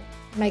all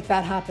make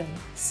that happen.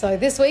 So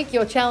this week,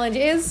 your challenge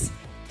is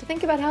to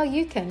think about how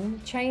you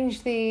can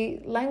change the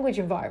language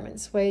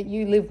environments where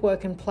you live,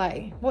 work, and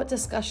play. What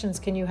discussions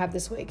can you have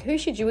this week? Who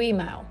should you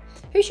email?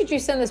 Who should you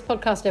send this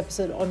podcast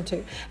episode on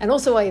to? And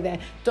also while you're there,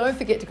 don't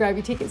forget to grab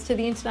your tickets to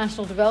the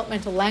International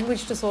Developmental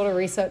Language Disorder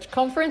Research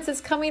Conference.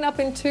 It's coming up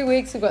in 2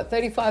 weeks. We've got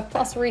 35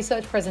 plus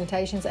research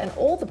presentations, and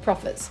all the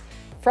profits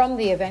from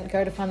the event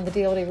go to fund the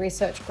DLD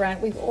research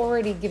grant. We've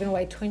already given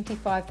away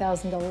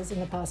 $25,000 in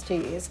the past 2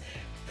 years.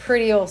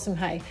 Pretty awesome,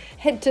 hey?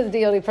 Head to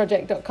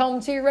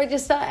thedldproject.com to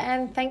register,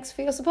 and thanks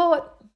for your support.